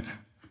just in it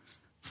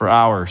for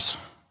hours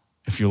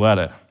if you let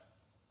it.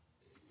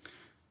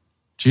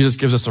 Jesus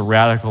gives us a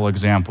radical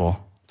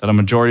example that a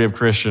majority of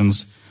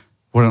Christians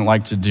wouldn't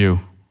like to do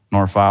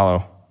nor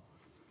follow.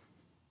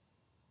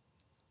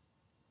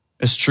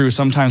 It's true,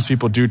 sometimes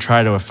people do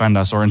try to offend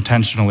us or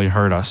intentionally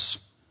hurt us,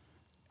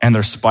 and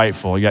they're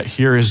spiteful. Yet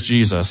here is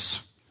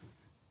Jesus,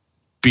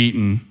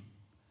 beaten,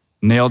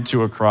 nailed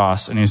to a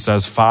cross, and he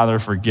says, Father,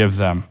 forgive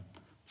them,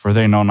 for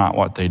they know not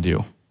what they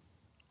do.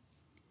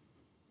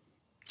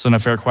 So then a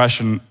fair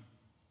question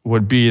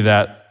would be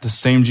that the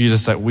same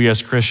Jesus that we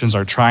as Christians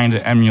are trying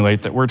to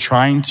emulate, that we're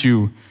trying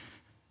to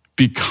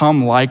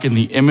become like in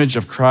the image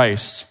of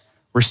Christ,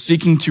 we're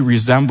seeking to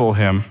resemble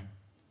him.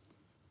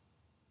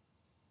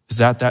 Is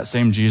that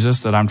same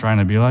Jesus that I'm trying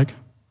to be like?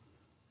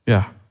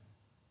 Yeah.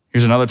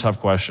 Here's another tough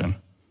question.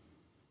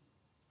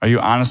 Are you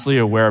honestly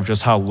aware of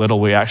just how little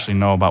we actually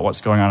know about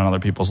what's going on in other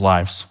people's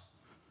lives?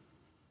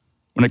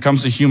 When it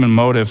comes to human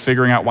motive,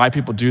 figuring out why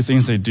people do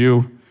things they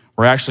do,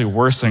 we're actually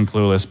worse than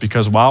clueless,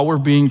 because while we're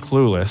being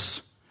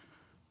clueless,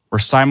 we're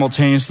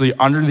simultaneously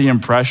under the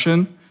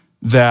impression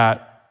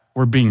that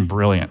we're being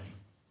brilliant.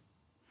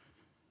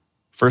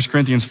 1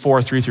 Corinthians 4,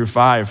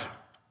 3-5.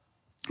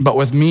 But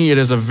with me, it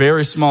is a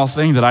very small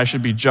thing that I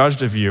should be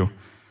judged of you,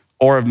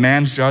 or of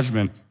man's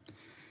judgment.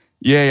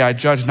 Yea, I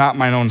judge not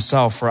mine own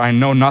self, for I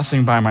know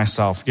nothing by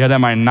myself, yet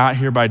am I not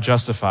hereby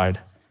justified.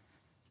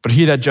 But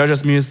he that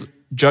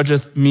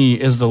judgeth me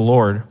is the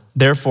Lord.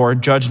 Therefore,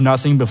 judge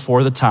nothing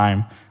before the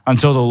time,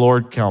 until the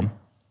Lord come,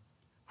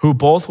 who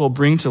both will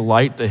bring to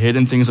light the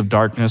hidden things of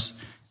darkness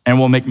and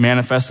will make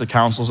manifest the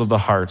counsels of the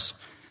hearts,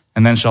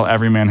 and then shall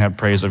every man have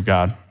praise of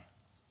God.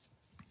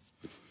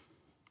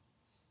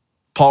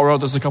 Paul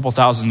wrote this a couple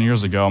thousand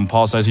years ago, and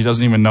Paul says he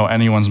doesn't even know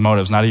anyone's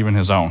motives, not even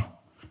his own.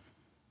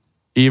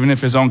 Even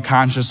if his own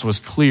conscience was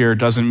clear,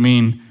 doesn't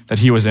mean that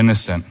he was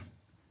innocent.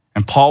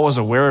 And Paul was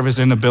aware of his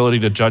inability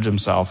to judge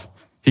himself.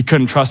 He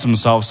couldn't trust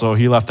himself, so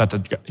he left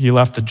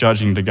the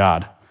judging to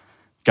God.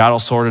 God will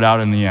sort it out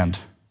in the end.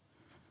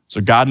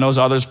 So God knows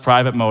others'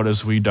 private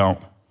motives, we don't.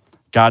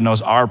 God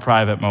knows our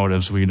private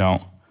motives, we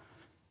don't.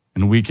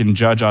 And we can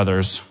judge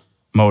others'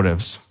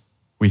 motives.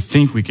 We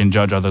think we can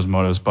judge others'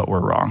 motives, but we're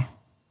wrong.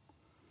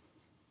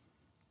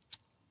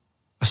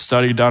 A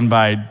study done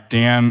by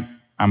Dan,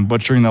 I'm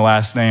butchering the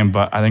last name,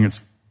 but I think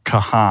it's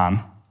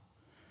Kahan.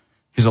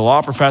 He's a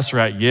law professor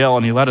at Yale,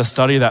 and he led a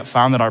study that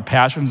found that our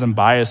passions and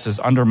biases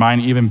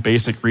undermine even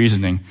basic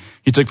reasoning.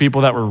 He took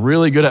people that were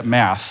really good at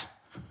math,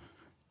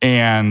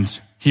 and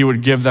he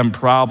would give them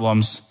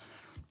problems,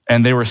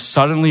 and they were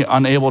suddenly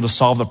unable to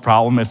solve the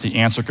problem if the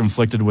answer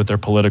conflicted with their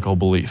political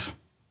belief.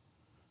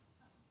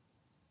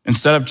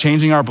 Instead of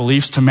changing our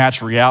beliefs to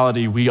match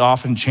reality, we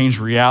often change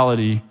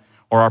reality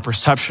or our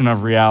perception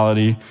of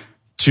reality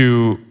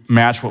to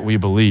match what we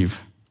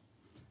believe.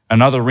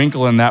 Another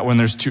wrinkle in that, when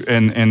there's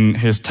in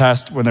his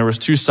test, when there was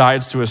two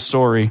sides to a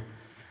story,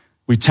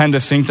 we tend to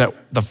think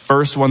that the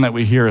first one that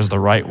we hear is the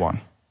right one.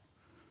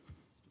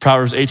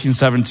 Proverbs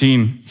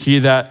 18:17, he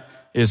that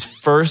is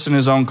first in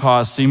his own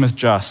cause seemeth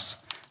just,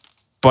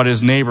 but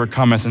his neighbor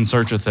cometh and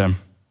searcheth him.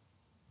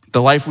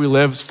 The life we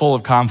live is full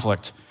of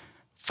conflict,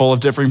 full of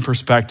differing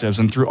perspectives,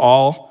 and through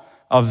all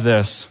of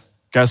this,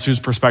 guess whose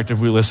perspective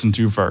we listen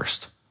to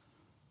first?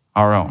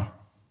 Our own,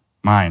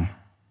 mine.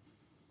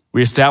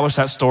 We establish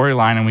that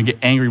storyline and we get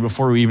angry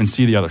before we even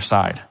see the other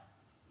side.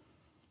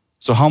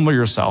 So humble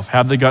yourself.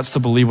 Have the guts to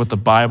believe what the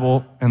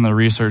Bible and the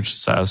research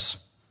says.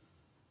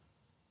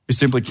 We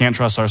simply can't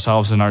trust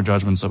ourselves in our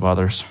judgments of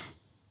others.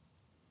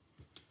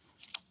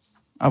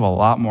 I have a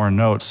lot more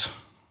notes.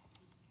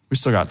 We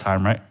still got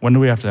time, right? When do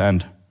we have to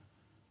end?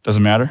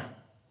 Doesn't matter.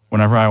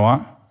 Whenever I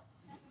want.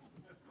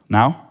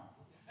 Now?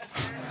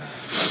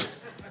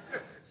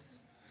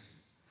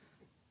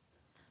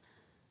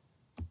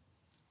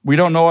 We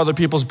don't know other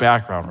people's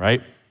background,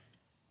 right?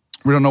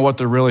 We don't know what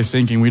they're really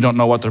thinking. We don't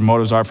know what their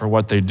motives are for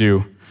what they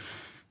do.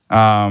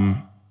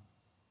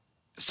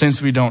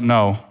 Since we don't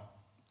know,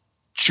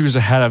 choose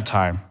ahead of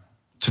time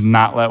to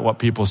not let what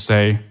people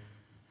say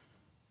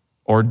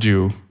or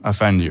do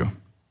offend you.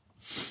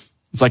 It's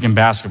like in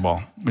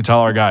basketball. We tell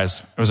our guys,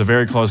 it was a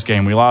very close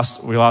game. We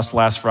lost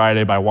last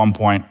Friday by 1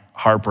 point,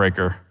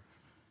 heartbreaker.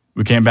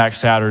 We came back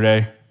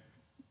Saturday.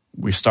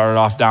 We started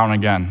off down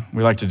again.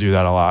 We like to do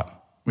that a lot.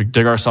 We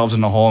dig ourselves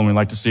in the hole and we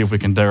like to see if we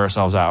can dig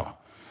ourselves out.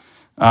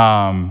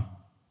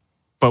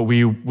 But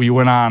we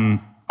went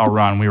on a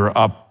run. We were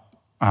up,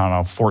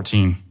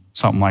 14,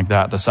 something like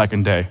that, the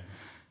second day.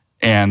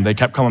 And they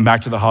kept coming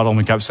back to the huddle and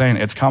we kept saying,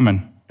 it's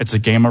coming. It's a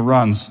game of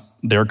runs.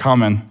 They're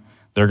coming.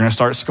 They're going to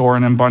start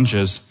scoring in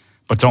bunches,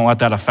 but don't let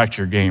that affect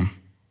your game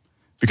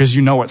because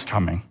you know what's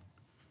coming,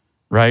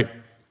 right?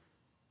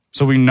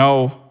 So we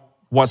know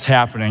what's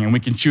happening and we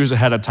can choose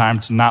ahead of time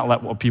to not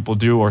let what people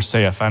do or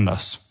say offend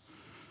us.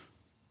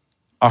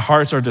 Our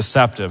hearts are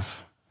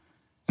deceptive.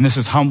 And this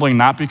is humbling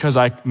not because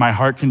my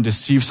heart can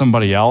deceive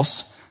somebody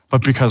else,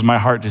 but because my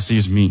heart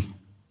deceives me.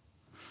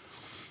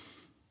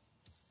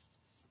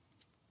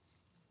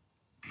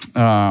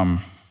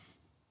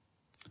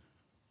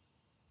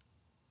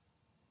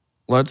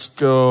 Let's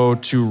go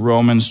to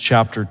Romans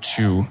chapter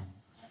 2,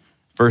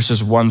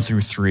 verses 1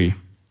 through 3.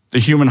 The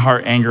human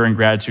heart, anger, and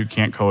gratitude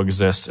can't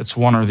coexist. It's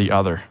one or the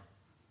other.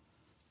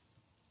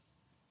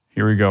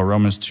 Here we go,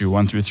 Romans 2,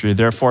 1 through 3.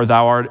 Therefore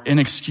thou art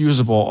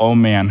inexcusable, O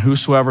man,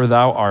 whosoever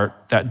thou art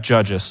that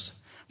judgest.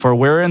 For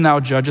wherein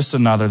thou judgest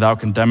another, thou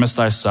condemnest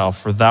thyself,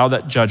 for thou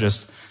that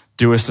judgest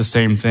doest the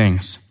same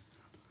things.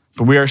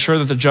 But we are sure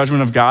that the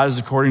judgment of God is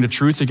according to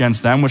truth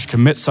against them which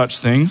commit such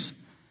things.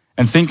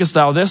 And thinkest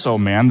thou this, O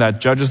man, that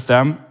judgest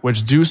them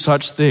which do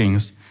such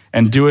things,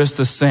 and doest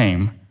the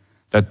same,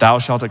 that thou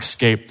shalt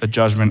escape the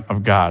judgment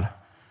of God?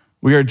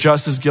 We are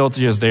just as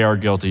guilty as they are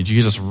guilty.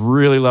 Jesus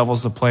really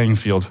levels the playing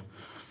field,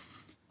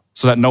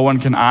 so that no one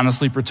can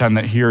honestly pretend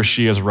that he or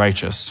she is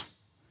righteous.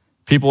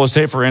 People will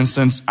say, for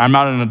instance, I'm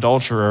not an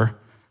adulterer,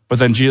 but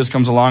then Jesus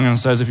comes along and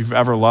says, if you've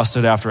ever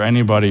lusted after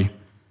anybody,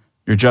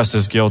 you're just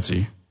as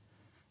guilty.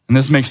 And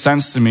this makes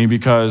sense to me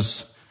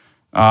because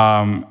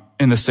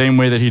in the same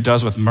way that he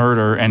does with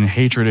murder and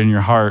hatred in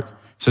your heart,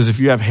 he says if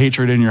you have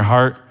hatred in your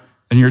heart,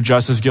 then you're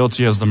just as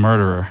guilty as the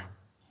murderer.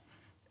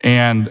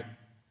 And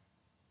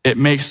it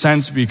makes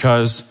sense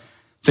because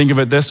think of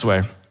it this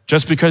way.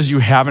 Just because you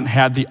haven't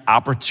had the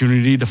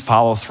opportunity to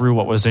follow through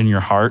what was in your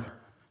heart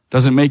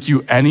doesn't make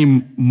you any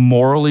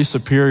morally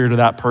superior to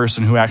that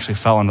person who actually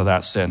fell into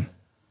that sin.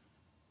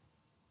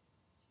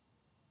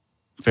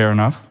 Fair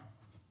enough?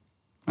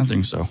 I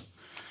think so.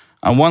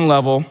 On one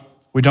level,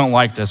 we don't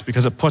like this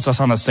because it puts us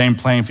on the same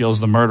playing field as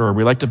the murderer.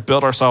 We like to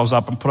build ourselves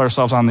up and put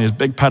ourselves on these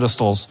big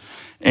pedestals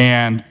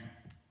and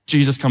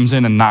Jesus comes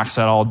in and knocks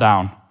that all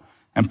down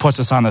and puts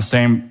us on the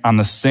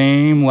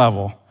same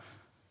level.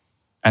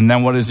 And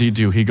then what does he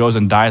do? He goes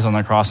and dies on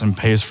the cross and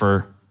pays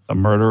for the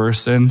murderer's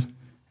sin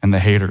and the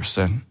hater's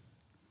sin.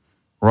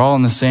 We're all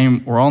in the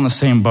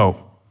same boat,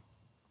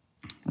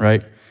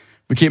 right?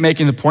 We keep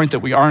making the point that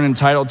we aren't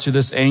entitled to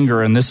this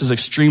anger, and this is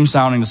extreme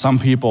sounding to some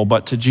people,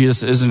 but to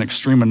Jesus it isn't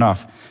extreme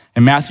enough.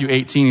 In Matthew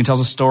 18, he tells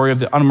a story of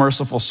the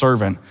unmerciful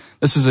servant.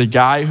 This is a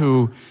guy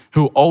who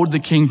owed the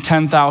king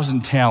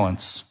 10,000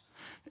 talents,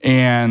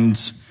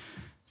 and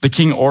the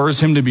king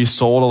orders him to be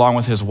sold along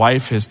with his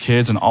wife, his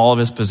kids, and all of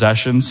his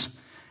possessions.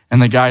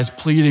 And the guy's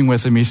pleading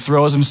with him. He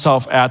throws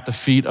himself at the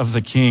feet of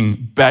the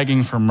king,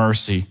 begging for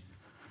mercy.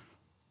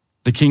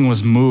 The king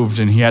was moved,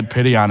 and he had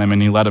pity on him,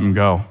 and he let him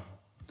go.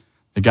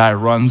 The guy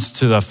runs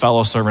to the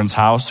fellow servant's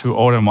house who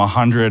owed him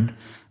 100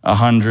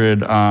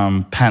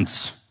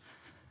 pence.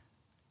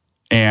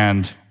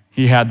 And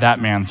he had that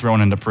man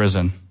thrown into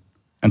prison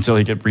until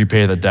he could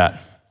repay the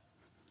debt.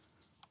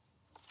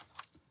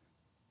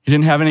 He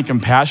didn't have any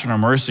compassion or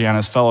mercy on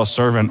his fellow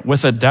servant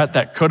with a debt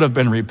that could have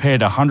been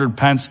repaid. 100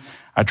 pence.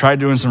 I tried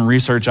doing some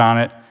research on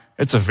it.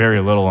 It's a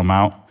very little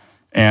amount.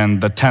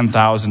 And the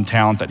 10,000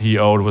 talent that he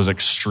owed was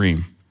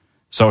extreme.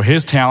 So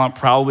his talent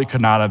probably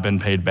could not have been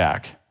paid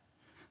back.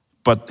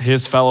 But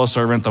his fellow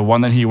servant, the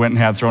one that he went and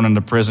had thrown into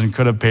prison,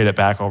 could have paid it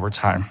back over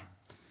time.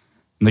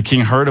 And the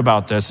king heard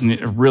about this, and it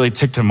really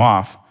ticked him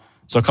off.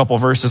 So a couple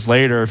verses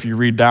later, if you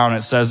read down,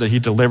 it says that he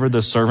delivered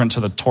the servant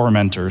to the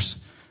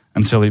tormentors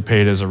until he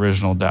paid his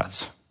original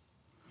debts.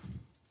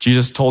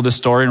 Jesus told this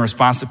story in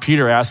response to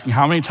Peter asking,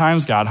 how many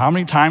times, God? How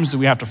many times do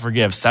we have to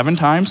forgive? 7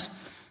 times?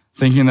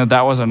 Thinking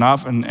that was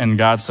enough, and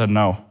God said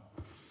no,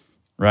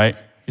 right?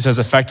 He says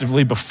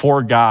effectively,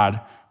 before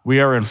God, we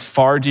are in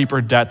far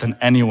deeper debt than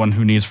anyone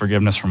who needs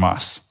forgiveness from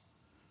us.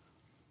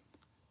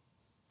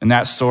 In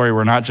that story,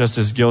 we're not just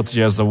as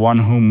guilty as the one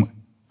whom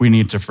we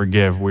need to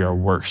forgive, we are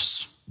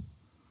worse.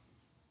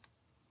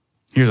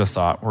 Here's a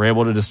thought. We're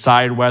able to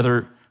decide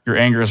whether your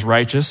anger is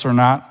righteous or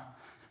not.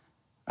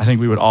 I think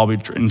we would all be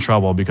in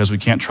trouble because we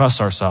can't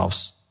trust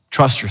ourselves.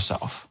 Trust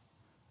yourself.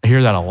 I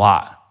hear that a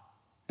lot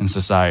in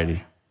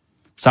society.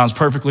 Sounds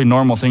perfectly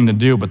normal thing to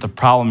do, but the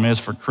problem is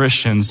for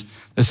Christians,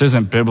 this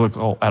isn't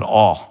biblical at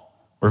all.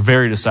 We're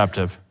very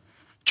deceptive.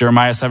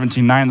 Jeremiah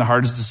 17:9, the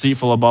heart is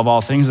deceitful above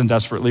all things and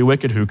desperately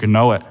wicked. Who can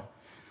know it?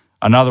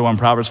 Another one,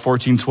 Proverbs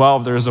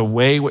 14:12, there is a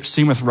way which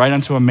seemeth right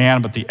unto a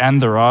man, but the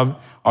end thereof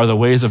are the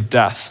ways of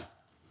death.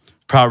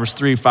 Proverbs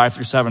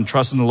 3:5-7,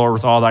 trust in the Lord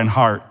with all thine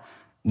heart.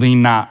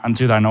 Lean not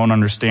unto thine own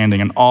understanding.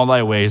 In all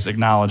thy ways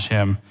acknowledge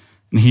him,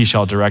 and he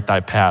shall direct thy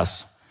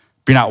paths.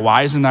 Be not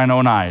wise in thine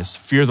own eyes.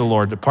 Fear the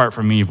Lord. Depart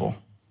from evil.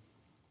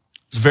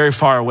 It's very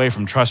far away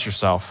from trust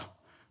yourself.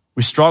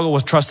 We struggle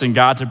with trusting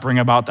God to bring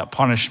about that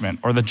punishment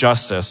or the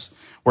justice.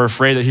 We're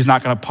afraid that he's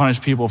not going to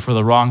punish people for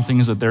the wrong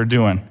things that they're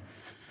doing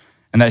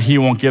and that he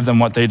won't give them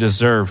what they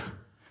deserve.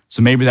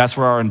 So maybe that's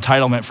where our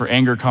entitlement for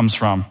anger comes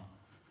from.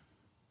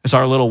 It's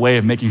our little way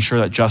of making sure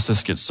that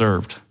justice gets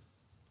served.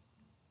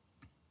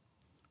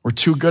 We're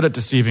too good at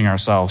deceiving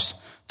ourselves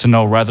to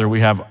know whether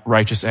we have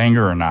righteous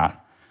anger or not.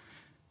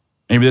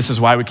 Maybe this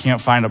is why we can't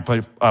find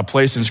a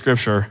place in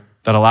Scripture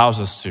that allows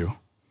us to.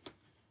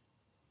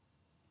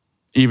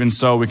 Even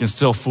so, we can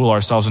still fool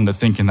ourselves into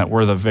thinking that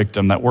we're the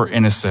victim, that we're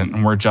innocent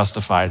and we're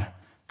justified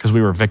because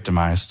we were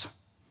victimized.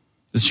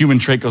 This human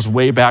trait goes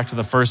way back to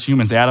the first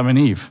humans, Adam and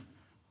Eve,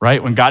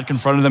 right? When God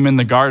confronted them in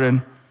the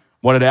garden,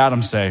 what did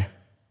Adam say?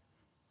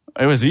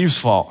 It was Eve's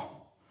fault.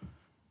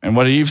 And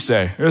what did Eve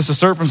say? It was the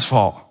serpent's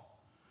fault,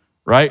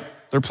 right?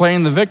 They're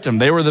playing the victim.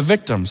 They were the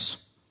victims.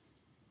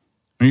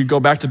 When you go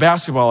back to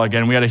basketball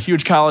again, we had a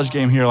huge college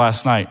game here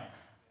last night.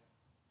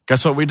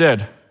 Guess what we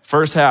did?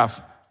 First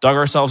half, dug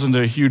ourselves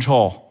into a huge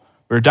hole.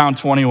 We were down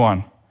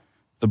 21.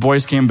 The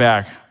boys came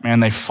back. Man,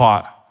 they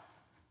fought.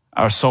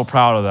 I was so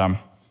proud of them.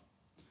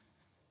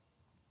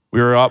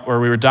 We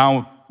were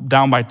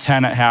down by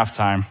 10 at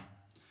halftime.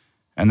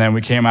 And then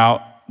we came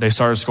out. They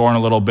started scoring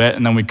a little bit,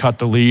 and then we cut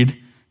the lead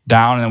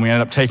down, and then we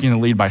ended up taking the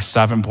lead by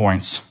 7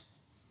 points.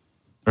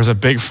 There's a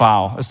big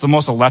foul. It's the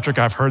most electric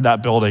I've heard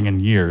that building in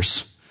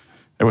years.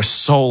 It was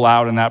so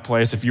loud in that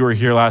place. If you were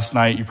here last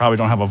night, you probably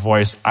don't have a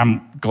voice.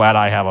 I'm glad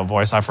I have a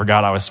voice. I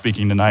forgot I was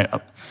speaking tonight.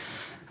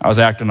 I was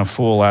acting a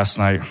fool last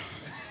night.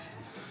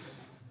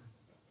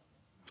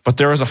 But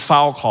there was a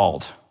foul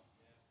called,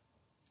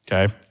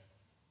 okay?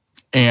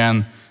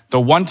 And the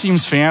one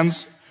team's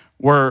fans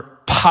were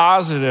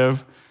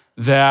positive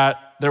that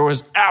there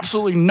was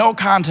absolutely no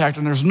contact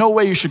and there's no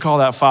way you should call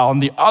that foul.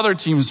 And the other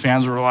team's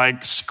fans were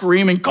like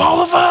screaming,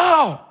 call the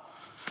foul,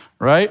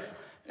 right?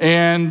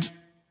 And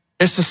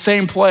it's the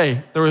same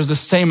play. There was the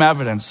same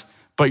evidence,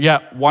 but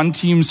yet one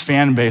team's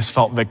fan base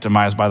felt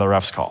victimized by the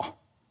ref's call.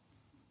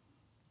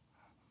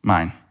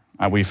 Mine.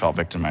 We felt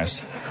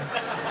victimized.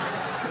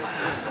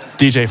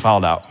 DJ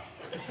fouled out.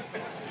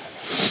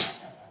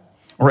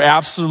 We're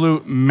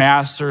absolute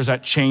masters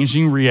at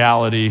changing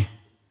reality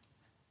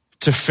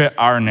to fit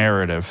our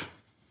narrative.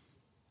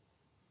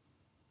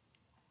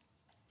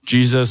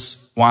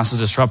 Jesus wants to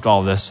disrupt all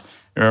of this.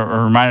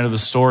 Or reminded of the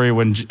story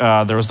when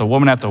there was the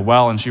woman at the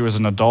well and she was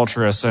an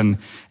adulteress, and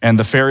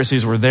the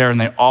Pharisees were there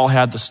and they all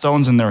had the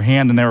stones in their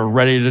hand and they were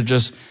ready to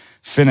just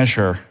finish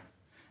her.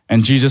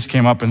 And Jesus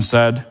came up and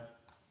said,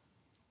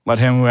 "Let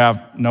him who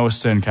have no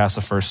sin cast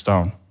the first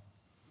stone."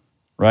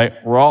 Right?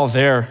 We're all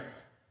there.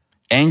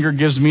 Anger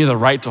gives me the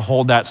right to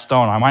hold that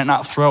stone. I might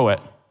not throw it,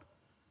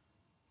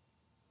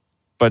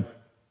 but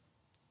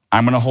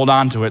I'm going to hold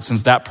on to it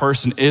since that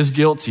person is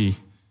guilty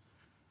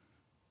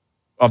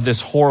of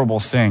this horrible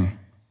thing.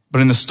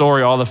 But in the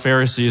story, all the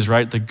Pharisees,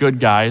 right, the good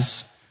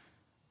guys,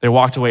 they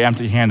walked away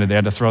empty-handed. They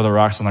had to throw the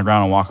rocks on the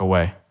ground and walk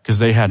away because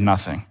they had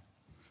nothing.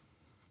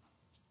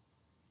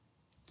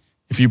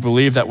 If you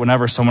believe that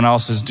whenever someone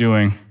else is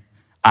doing,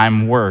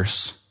 I'm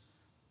worse,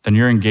 then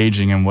you're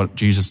engaging in what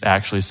Jesus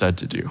actually said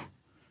to do,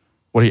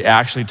 what he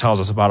actually tells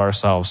us about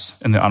ourselves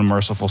in the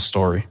unmerciful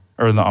story,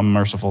 or the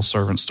unmerciful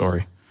servant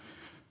story.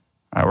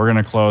 All right, we're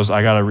going to close.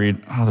 I got to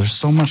read. Oh, there's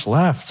so much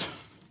left.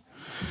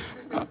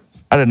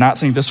 I did not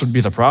think this would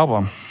be the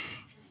problem.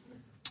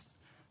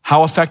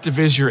 How effective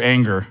is your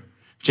anger?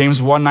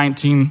 James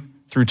 1:19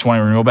 through 20.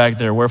 We're going to go back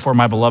there. Wherefore,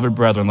 my beloved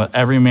brethren, let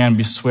every man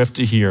be swift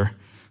to hear,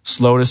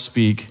 slow to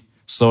speak,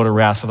 slow to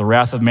wrath. For the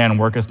wrath of man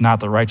worketh not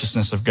the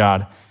righteousness of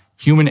God.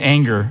 Human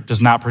anger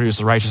does not produce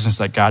the righteousness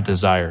that God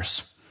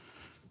desires.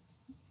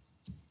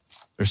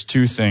 There's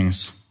two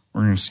things.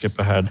 We're going to skip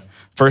ahead.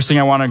 First thing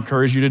I want to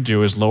encourage you to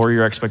do is lower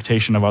your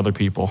expectation of other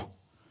people.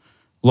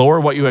 Lower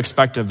what you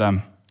expect of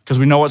them, because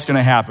we know what's going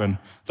to happen.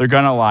 They're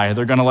going to lie.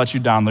 They're going to let you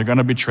down. They're going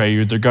to betray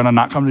you. They're going to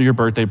not come to your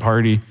birthday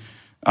party.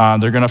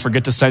 They're going to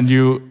forget to send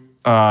you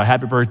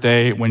happy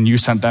birthday when you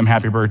sent them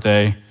happy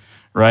birthday,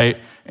 right?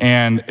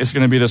 And it's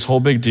going to be this whole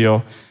big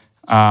deal.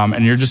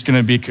 And you're just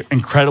going to be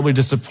incredibly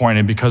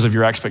disappointed because of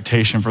your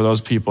expectation for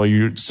those people.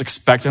 You just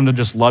expect them to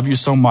just love you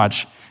so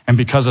much, and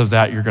because of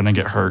that, you're going to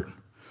get hurt.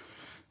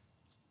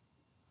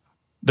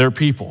 They're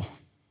people.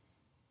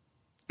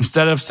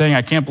 Instead of saying,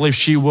 I can't believe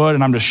she would,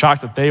 and I'm just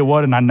shocked that they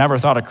would, and I never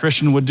thought a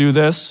Christian would do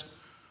this.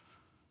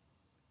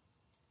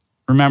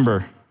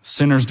 Remember,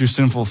 sinners do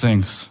sinful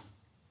things.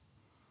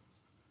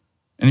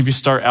 And if you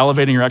start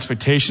elevating your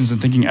expectations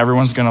and thinking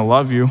everyone's going to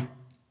love you,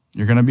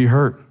 you're going to be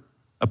hurt.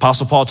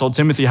 Apostle Paul told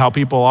Timothy how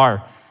people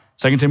are.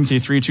 2 Timothy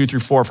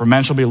 3:2-4, for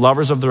men shall be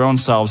lovers of their own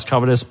selves,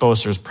 covetous,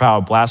 boasters,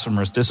 proud,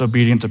 blasphemers,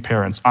 disobedient to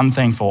parents,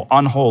 unthankful,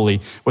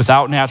 unholy,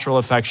 without natural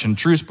affection,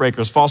 truce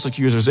breakers, false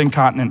accusers,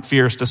 incontinent,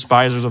 fierce,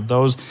 despisers of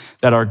those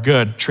that are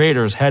good,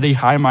 traitors, heady,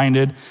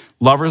 high-minded,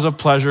 lovers of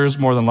pleasures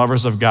more than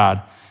lovers of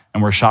God.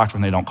 And we're shocked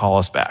when they don't call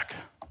us back.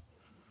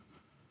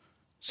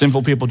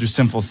 Sinful people do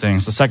sinful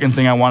things. The second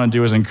thing I want to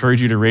do is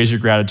encourage you to raise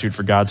your gratitude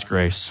for God's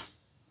grace.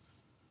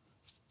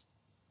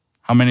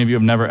 How many of you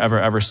have never, ever,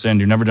 ever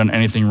sinned? You've never done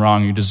anything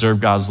wrong. You deserve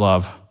God's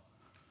love.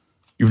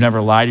 You've never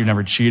lied. You've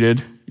never cheated.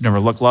 You've never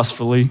looked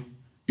lustfully.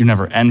 You've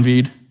never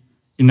envied.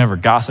 You've never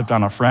gossiped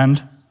on a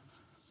friend.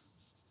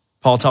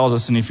 Paul tells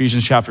us in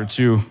Ephesians chapter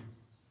 2,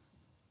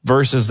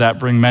 verses that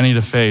bring many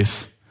to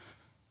faith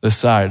this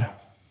side.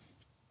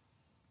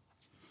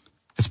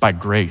 It's by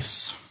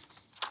grace.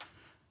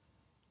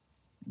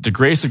 The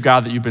grace of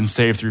God that you've been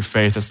saved through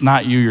faith. It's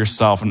not you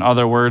yourself. In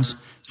other words,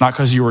 it's not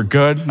because you were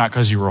good, not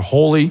because you were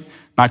holy,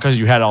 not because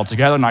you had it all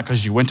together, not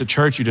because you went to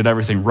church, you did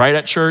everything right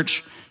at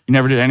church, you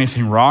never did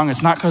anything wrong.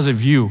 It's not because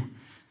of you.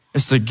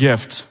 It's the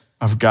gift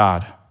of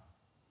God.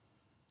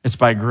 It's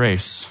by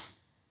grace.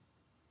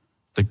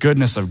 The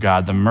goodness of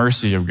God, the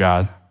mercy of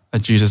God,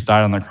 that Jesus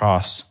died on the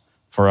cross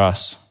for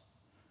us.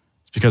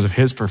 It's because of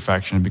his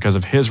perfection, because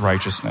of his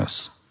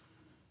righteousness.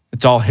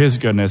 It's all his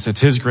goodness.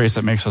 It's his grace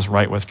that makes us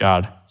right with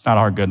God. It's not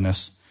our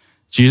goodness.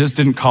 Jesus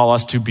didn't call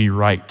us to be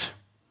right.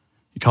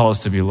 He called us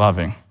to be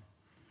loving.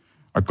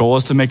 Our goal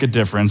is to make a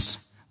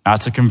difference,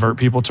 not to convert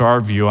people to our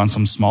view on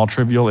some small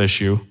trivial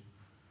issue.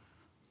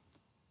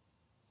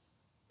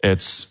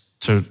 It's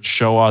to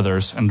show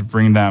others and to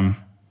bring them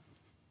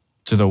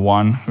to the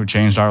one who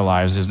changed our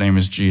lives. His name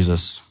is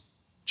Jesus.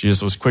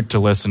 Jesus was quick to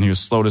listen. He was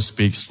slow to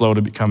speak, slow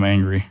to become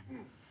angry.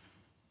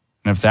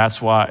 And if that's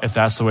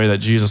the way that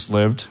Jesus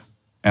lived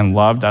and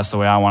loved, that's the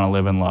way I want to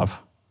live and love.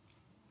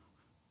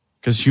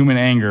 Because human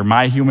anger,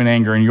 my human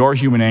anger and your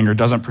human anger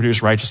doesn't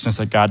produce righteousness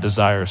that God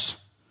desires.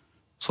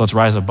 So let's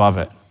rise above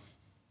it.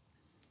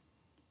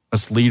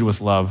 Let's lead with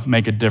love,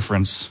 make a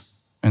difference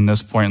in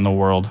this point in the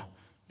world,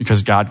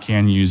 because God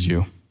can use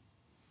you.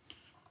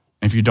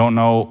 If you don't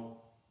know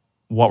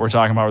what we're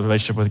talking about with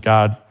relationship with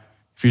God,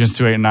 Ephesians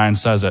 2:8-9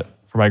 says it.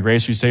 For by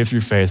grace you saved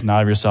through faith,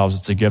 not of yourselves.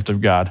 It's a gift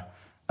of God,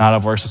 not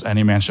of works as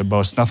any man should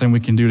boast. Nothing we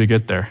can do to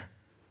get there,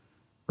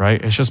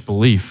 right? It's just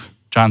belief.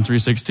 John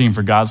 3:16,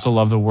 for God so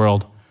loved the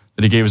world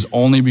that he gave his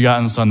only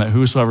begotten Son, that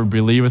whosoever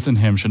believeth in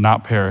him should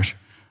not perish,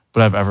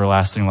 but have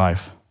everlasting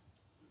life.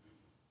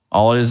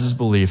 All it is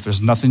belief.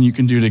 There's nothing you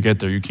can do to get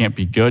there. You can't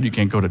be good. You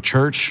can't go to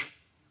church.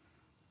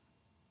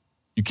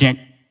 You can't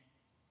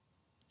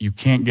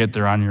get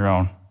there on your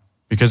own.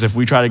 Because if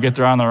we try to get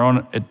there on our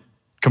own, it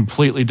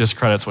completely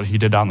discredits what he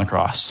did on the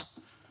cross.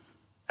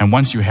 And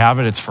once you have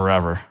it, it's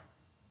forever.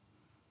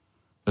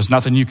 There's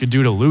nothing you could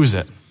do to lose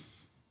it.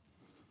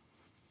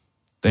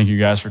 Thank you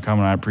guys for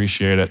coming. I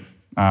appreciate it.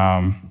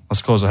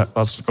 Let's go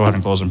ahead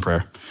and close in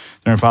prayer.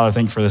 Dear Father,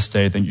 thank you for this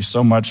day. Thank you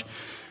so much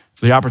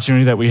for the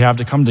opportunity that we have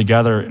to come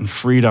together in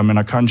freedom in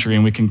a country,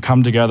 and we can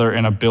come together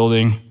in a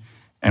building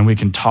and we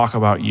can talk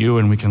about you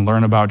and we can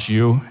learn about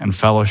you and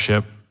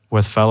fellowship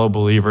with fellow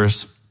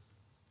believers.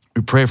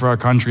 We pray for our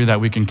country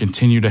that we can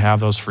continue to have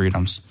those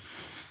freedoms.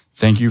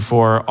 Thank you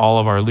for all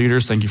of our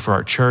leaders. Thank you for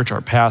our church,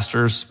 our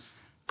pastors.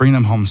 Bring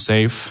them home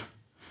safe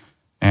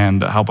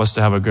and help us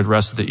to have a good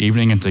rest of the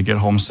evening and to get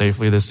home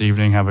safely this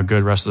evening. Have a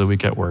good rest of the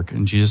week at work.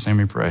 In Jesus' name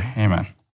we pray. Amen.